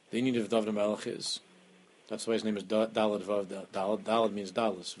 The meaning of David Melech is, that's why his name is Dalad Vav Dalad. Dalad means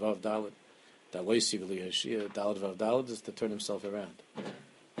Dallas, Vav Dalad. Daloisi v'li Hashia. Dalad Vav Dalad is to turn himself around.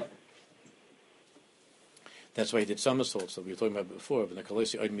 That's why he did somersaults that we were talking about before, but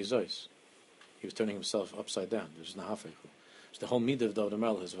Nakalesi Oid Mizois. He was turning himself upside down. There's Nahafei. So the whole midah of David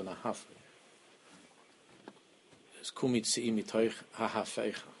Melech is Nahafei. It's Kumit Si'i Mitoich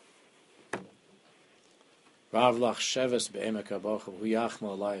Hahafeicha. Rav Lach Sheves Be'emek HaBaruch Hu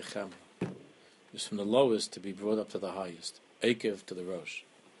Yachma Alayichem. It's from the lowest to be brought up to the highest. Ekev to the Rosh.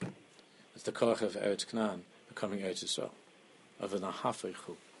 It's the Koach of Eretz Canaan becoming Eretz Yisrael. Of an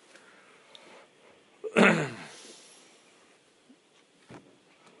Nahafeichu.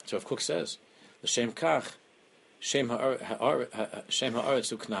 So if Kook says, the Shem Kach, Shem Ha'aretz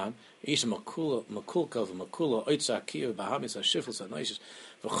Uknan, Isha Makulka V'Makula, Oitza Kiv, Bahamis HaShifl HaNaishis,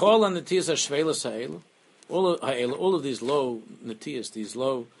 V'chol HaNetiyas HaShvelas HaElu, all of these low netiyas, these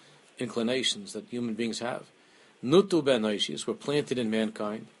low inclinations that human beings have, Nutu Ben Naishis, were planted in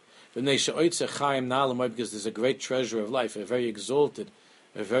mankind, V'Neisha Oitza Chaim Nalamai, because there's a great treasure of life, a very exalted,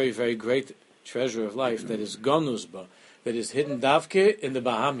 a very, very great treasure of life that is Gonuzba, that is hidden davke in the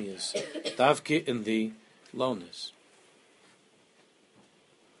Bahamias, davke in the lowness.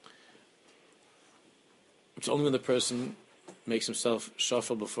 It's only when the person makes himself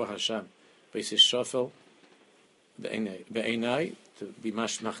shafel before Hashem, but he says shafel be'enai, to be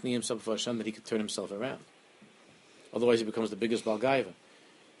machni himself before Hashem, that he could turn himself around. Otherwise, he becomes the biggest balgaiva,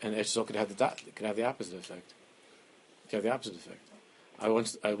 and Eretz Yisrael could have the opposite effect. It could have the opposite effect. I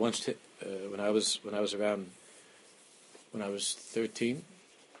once hit, when I was 13,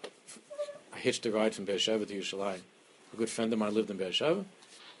 I hitched a ride from Beersheba to Yerushalayim. A good friend of mine lived in Beersheba.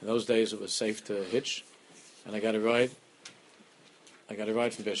 In those days, it was safe to hitch, and I got a ride from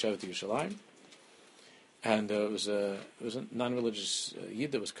Beersheba to Yerushalayim. And it was a non-religious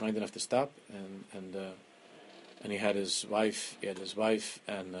yid that was kind enough to stop, and he had his wife,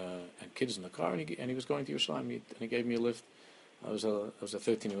 and kids in the car, and he was going to Yerushalayim, and he gave me a lift. I was a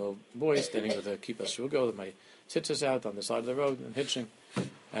 13-year-old boy standing with a kippah shrugo with my tzitzis out on the side of the road and hitching,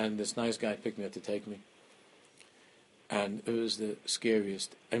 and this nice guy picked me up to take me. And it was the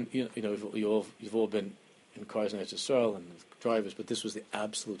scariest. And you've all been in cars in Eretz Yisrael and drivers, but this was the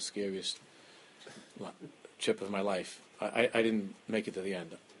absolute scariest trip of my life. I didn't make it to the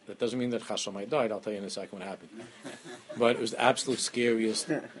end. That doesn't mean that Chasham I died. I'll tell you in a second what happened. But it was the absolute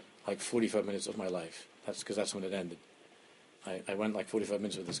scariest, 45 minutes of my life. That's because that's when it ended. I went 45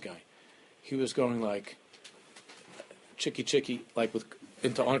 minutes with this guy. He was going like chicky,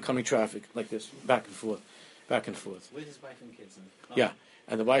 into oncoming traffic, like this, back and forth. With his wife and kids. Yeah,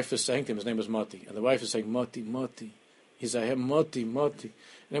 and the wife was saying to him, his name was Moti, and the wife was saying, Moti. He's like, Moti. And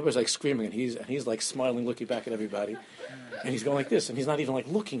everybody's like screaming, and he's like smiling, looking back at everybody. And he's going like this, and he's not even like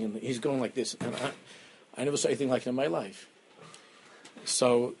looking, he's going like this. And I never saw anything like it in my life.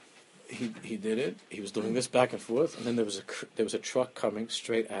 So he did it. He was doing this back and forth, and then there was a truck coming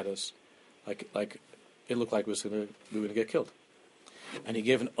straight at us, like it looked like we were going to get killed. And he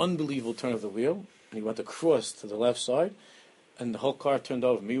gave an unbelievable turn of the wheel, and he went across to the left side, and the whole car turned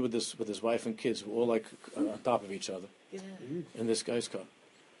over. Me with his wife and kids were all like on top of each other in this guy's car.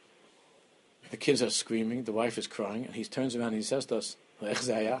 The kids are screaming, the wife is crying, and he turns around and he says to us,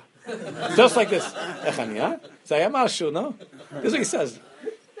 Just like this. No? This is what he says.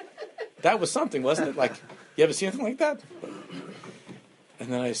 That was something, wasn't it? Like, you ever see anything like that?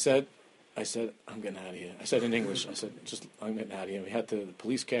 And then I said, I'm getting out of here. I said in English, I'm getting out of here. The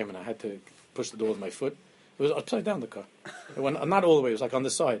police came and I had to push the door with my foot. It was upside down, the car. It went, not all the way, it was like on the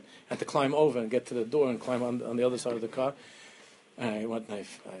side. I had to climb over and get to the door and climb on the other side of the car. And I went and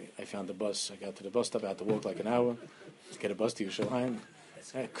I found the bus. I got to the bus stop. I had to walk like an hour to get a bus to Yerushalayim.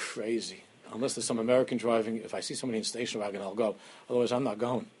 Crazy. Unless there's some American driving, if I see somebody in station wagon, I'll go. Otherwise, I'm not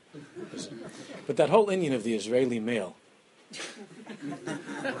going. But that whole Indian of the Israeli male.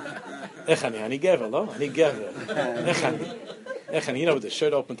 Echani gever, Echani, you know, with the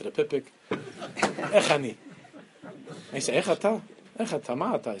shirt open to the pipik. Echani. I say, Echata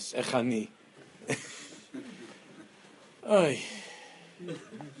matas, Echani. Oy.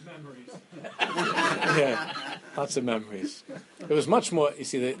 Memories. Yeah, lots of memories. It was much more. You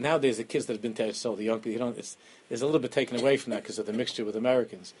see, nowadays the kids that have been to Israel, the young people, it's a little bit taken away from that because of the mixture with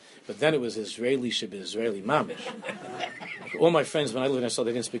Americans. But then it was Israeli mamish. Like all my friends when I lived in Israel,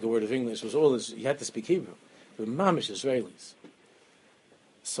 they didn't speak a word of English. It was you had to speak Hebrew. They were mamish Israelis.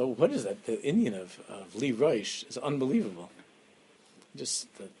 So what is that? The Indian of Lee Roish is unbelievable.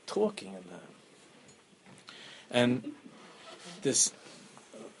 Just the talking and this.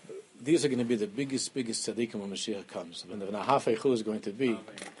 These are going to be the biggest tzaddikim when Mashiach comes. When the Nahaf Eichu is going to be,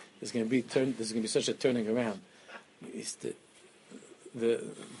 there's going to be such a turning around. It's the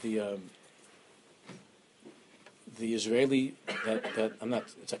Israeli that I'm not.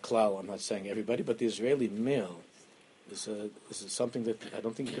 It's a klal. I'm not saying everybody, but the Israeli male is something that I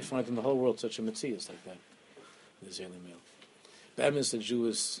don't think you could find in the whole world. Such a metzias like that. The Israeli male. Be'emes the Jew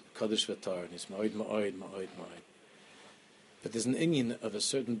is kaddish v'tar, and it's ma'od. But there's an Indian of a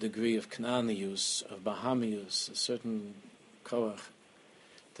certain degree of Kanaanius, of Bahamius, a certain koach,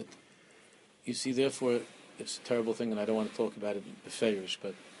 that you see, therefore, it's a terrible thing, and I don't want to talk about it befeirish,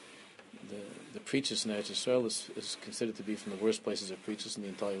 but the preachers in Eretz Yisrael is considered to be from the worst places of preachers in the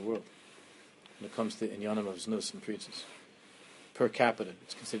entire world. When it comes to Inyanim of Znus and preachers. Per capita,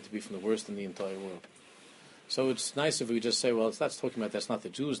 it's considered to be from the worst in the entire world. So it's nice if we just say, well, it's not talking about that's not the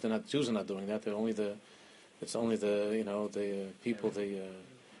Jews. Jews are not doing that. It's only the people, the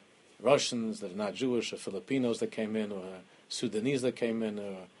Russians that are not Jewish, or Filipinos that came in, or Sudanese that came in,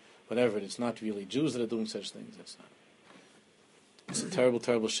 or whatever. It's not really Jews that are doing such things. That's not. It's a terrible,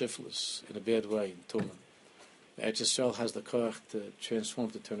 terrible shiftless in a bad way. In Tumah, Eretz Yisrael has the koach to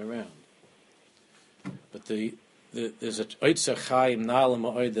transform, to turn around. But there's a oitzer chayim na'alam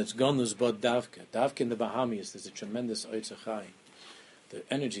ha'oid that's gonus bod davka. Davka in the Bahamis, there's a tremendous oitzer chayim. The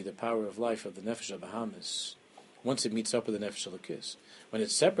energy, the power of life of the Nefesh HaBahamis, once it meets up with the Nefesh HaLokis. When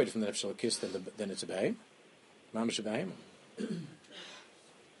it's separated from the Nefesh HaLokis, then it's a Behem, Mamash Behem.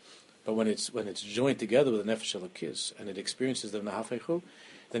 But when it's joined together with the Nefesh HaLokis, and it experiences the Nahaf Eichu,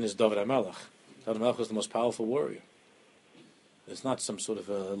 then it's David HaMelech. David HaMelech is the most powerful warrior. It's not some sort of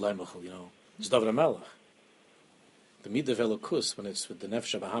a Leimachel, It's David HaMelech. The Midah of Elokus, when it's with the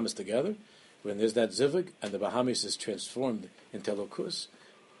Nefesh HaBahamis together, when there's that zivug and the Bahamis is transformed into Elokus,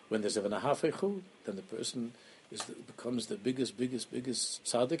 when there's a Nahaf Eichu, then the person becomes the biggest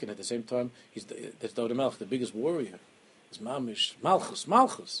tzaddik, and at the same time, that's David HaMelech, the biggest warrior. It's Mamish,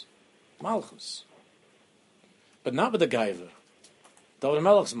 Malchus. But not with the Gaiva. David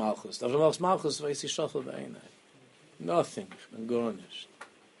HaMelech's Malchus. David HaMelech's Malchus, Vaisi Shachal B'einai. Nothing, garnished.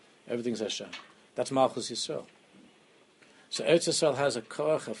 Everything's Hashem. That's Malchus Yisrael. So Eretz Yisrael has a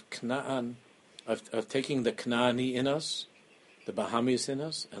koach of Kna'an, of taking the Knaani in us, the Bahamis in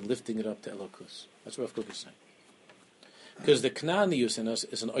us, and lifting it up to Elokus. That's what Rav Kook is saying. Because the Knaanius in us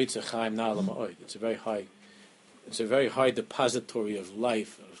is an oitzer chaim na'alam ha'oid. It's a very high depository of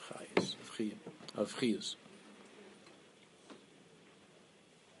life, of chayus, of chiyus.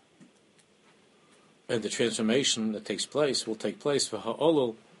 And the transformation that takes place will take place for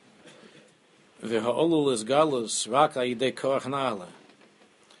ha'olul. The ha'olul is galus rak ayidei koach na'ala.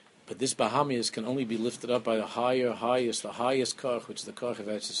 But this Bahamias can only be lifted up by the highest koach, which is the koach of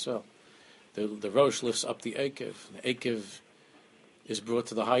Eretz Yisrael. The Rosh lifts up the Ekev. The Ekev is brought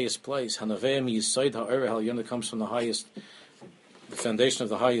to the highest place. Hanaveim Yisoid ha'oreh ha'yonah comes from the highest, the foundation of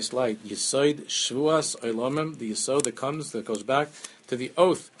the highest light. Yisoid Shvuas Olamim, the Yisod that goes back to the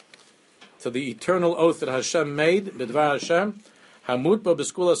oath, to the eternal oath that Hashem made, B'dvar Hashem, Hamut Bo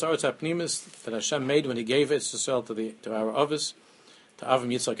B'skulas Aretz HaPnimis, that Hashem made when He gave it to our Avos, to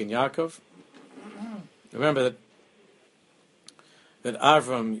Avram, Yitzchak, and Yaakov. Remember that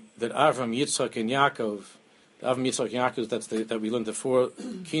Avram, Yitzchak, and Yaakov, that we learned before.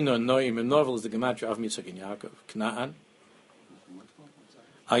 Kino, Noim, and Novel is the gematria of Yitzchak and Yaakov. Kna'an.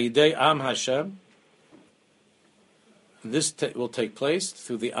 Ayidei Am Hashem. This will take place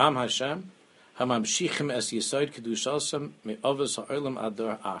through the Am Hashem. Hamamshichim es Yesod Kedushasam me'avos ha'olam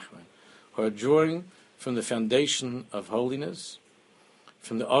adar achmen, who are drawing from the foundation of holiness,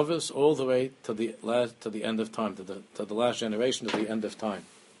 from the avos all the way to the end of time, to the last generation, to the end of time.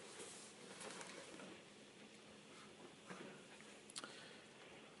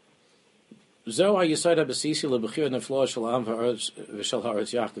 This is the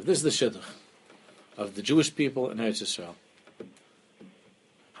shidduch of the Jewish people in Eretz Yisrael.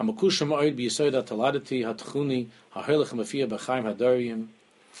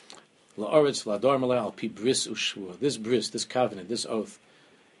 This bris, this covenant, this oath,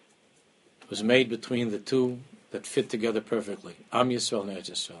 was made between the two that fit together perfectly. Am Yisrael and Eretz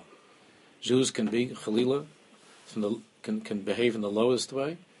Yisrael. Jews can be Chalila, can behave in the lowest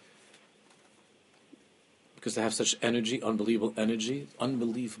way, because they have such energy, unbelievable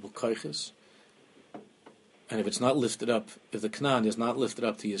koiches. And if it's not lifted up, if the Canaan is not lifted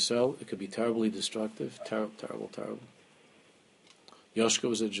up to Yisrael, it could be terribly destructive, terrible. Yoshka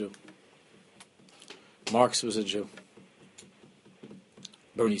was a Jew. Marx was a Jew.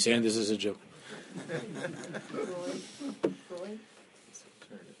 Bernie Sanders is a Jew. Freud?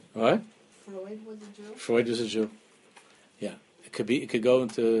 What? Freud was a Jew? Freud was a Jew. Yeah. It could go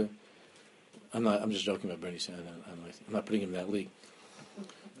into... I'm just joking about Bernie Sanders. I'm not putting him in that league.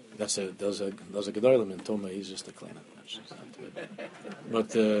 Those are Gedolim, and Toma, he's just a clan. But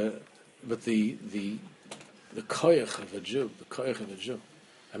the koyach of a Jew,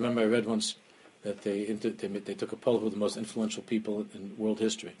 I remember I read once that they took a poll who were the most influential people in world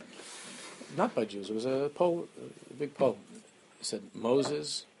history. Not by Jews. It was a big poll. It said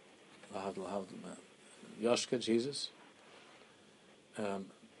Moses, Yoshka, Jesus,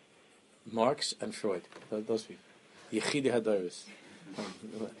 Marx, and Freud. Those people. Yechidi Hadaris.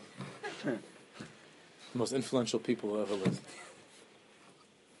 The most influential people who ever lived.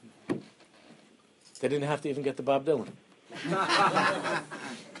 They didn't have to even get to Bob Dylan.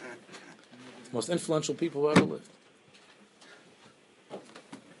 Most influential people who ever lived.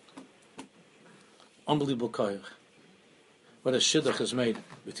 Unbelievable koyach. What a shidduch is made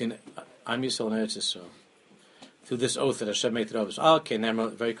between Am Yisrael and Eretz Yisrael through this oath that Hashem made to the others. Okay,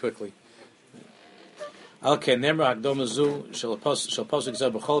 Nemra, very quickly. Okay, Nemra Akdomazu shall posuk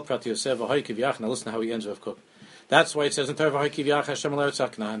zeh b'chol prat Yosef v'hoikiv yach. Now listen to how he ends Rav Kook. That's why it says in Torah v'hoikiv yach Hashem l'Eretz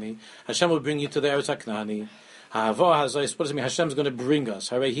HaKnani. Hashem will bring you to the Eretz HaKnani. Ha'avo hazayis. What does it mean? Hashem's going to bring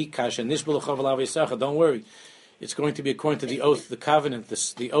us. Harei hi kasha nishbul l'chov alav yisacha. Don't worry. It's going to be according to the oath, the covenant,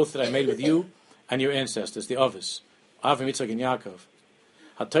 the oath that I made with you and your ancestors, the Ovis, Avram, Yitzchak, and Yaakov.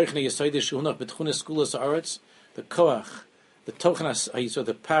 Ha'toichne yisoidish shehunach b'tchunes skulas ha'aretz. The koach, the tochnas,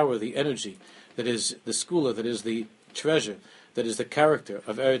 the power, the energy, that is the skula, that is the treasure, that is the character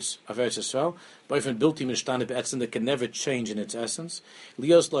of Eretz Yisrael, boyfriend bilti mishtane be'etzem, that can never change in its essence.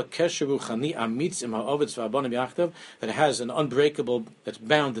 Lios la kesher ruchani amitz im ha'ovetz v'abonim yachtav, that has an unbreakable, that's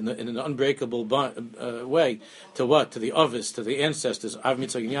bound in an unbreakable way to what? To the Ovis, to the ancestors, Avram,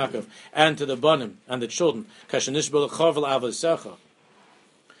 Yitzchak, and Yaakov, and to the bonim and the children. Kasher nishbol l'chovel avasecha.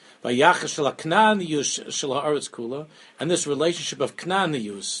 And this relationship of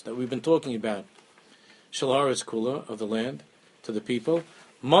Knaniyus that we've been talking about, Shel Haaretz Kula, of the land, to the people,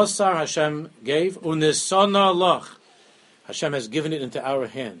 Mosar Hashem gave, Unisana Lach. Hashem has given it into our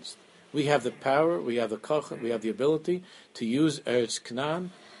hands. We have the power, we have the koch, we have the ability to use Eretz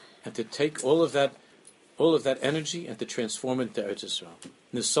Canaan and to take all of that energy and to transform it into Eretz Yisrael.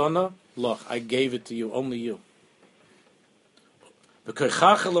 Nisana Lach, I gave it to you, only you. You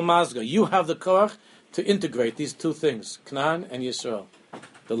have the koach to integrate these two things, Canaan and Yisrael,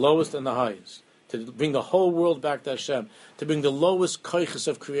 the lowest and the highest, to bring the whole world back to Hashem, to bring the lowest koiches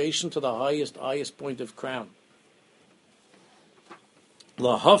of creation to the highest point of crown.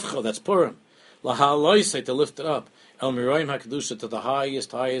 Lahavcha, that's Purim. Lahaloisei, to lift it up. El Miroim HaKedusha, to the highest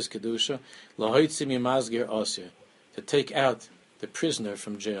Kedusha. Lahoitzim Yimazgir Osir, to take out the prisoner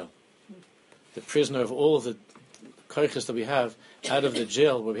from jail. The prisoner of all of the koiches that we have out of the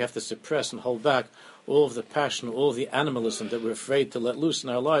jail, where we have to suppress and hold back all of the passion, all of the animalism that we're afraid to let loose in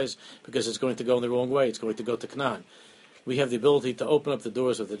our lives because it's going to go in the wrong way. It's going to go to Canaan. We have the ability to open up the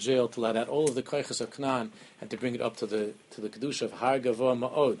doors of the jail to let out all of the koiches of Canaan and to bring it up to the kedusha of Har Gavoa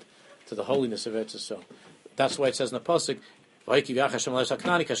Ma'od, to the holiness of Eretz Yisrael. That's why it says in the pasuk, that's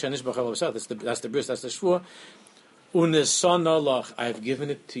the bris, that's the shvur. I have given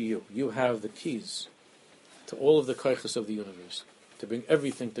it to you. You have the keys to all of the koiches of the universe, to bring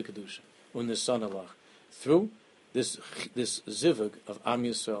everything to Kedusha, through this zivug of Am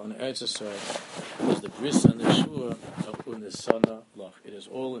Yisrael and Eretz Yisrael is the bris and the shua of Unisana Lach. It is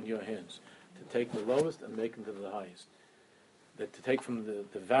all in your hands to take the lowest and make them to the highest. That to take from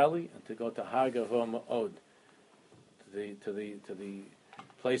the valley and to go to Hagavah Ma'od, to the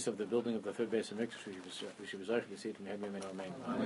place of the building of the third base of Mikdash, which was actually see it from Amen.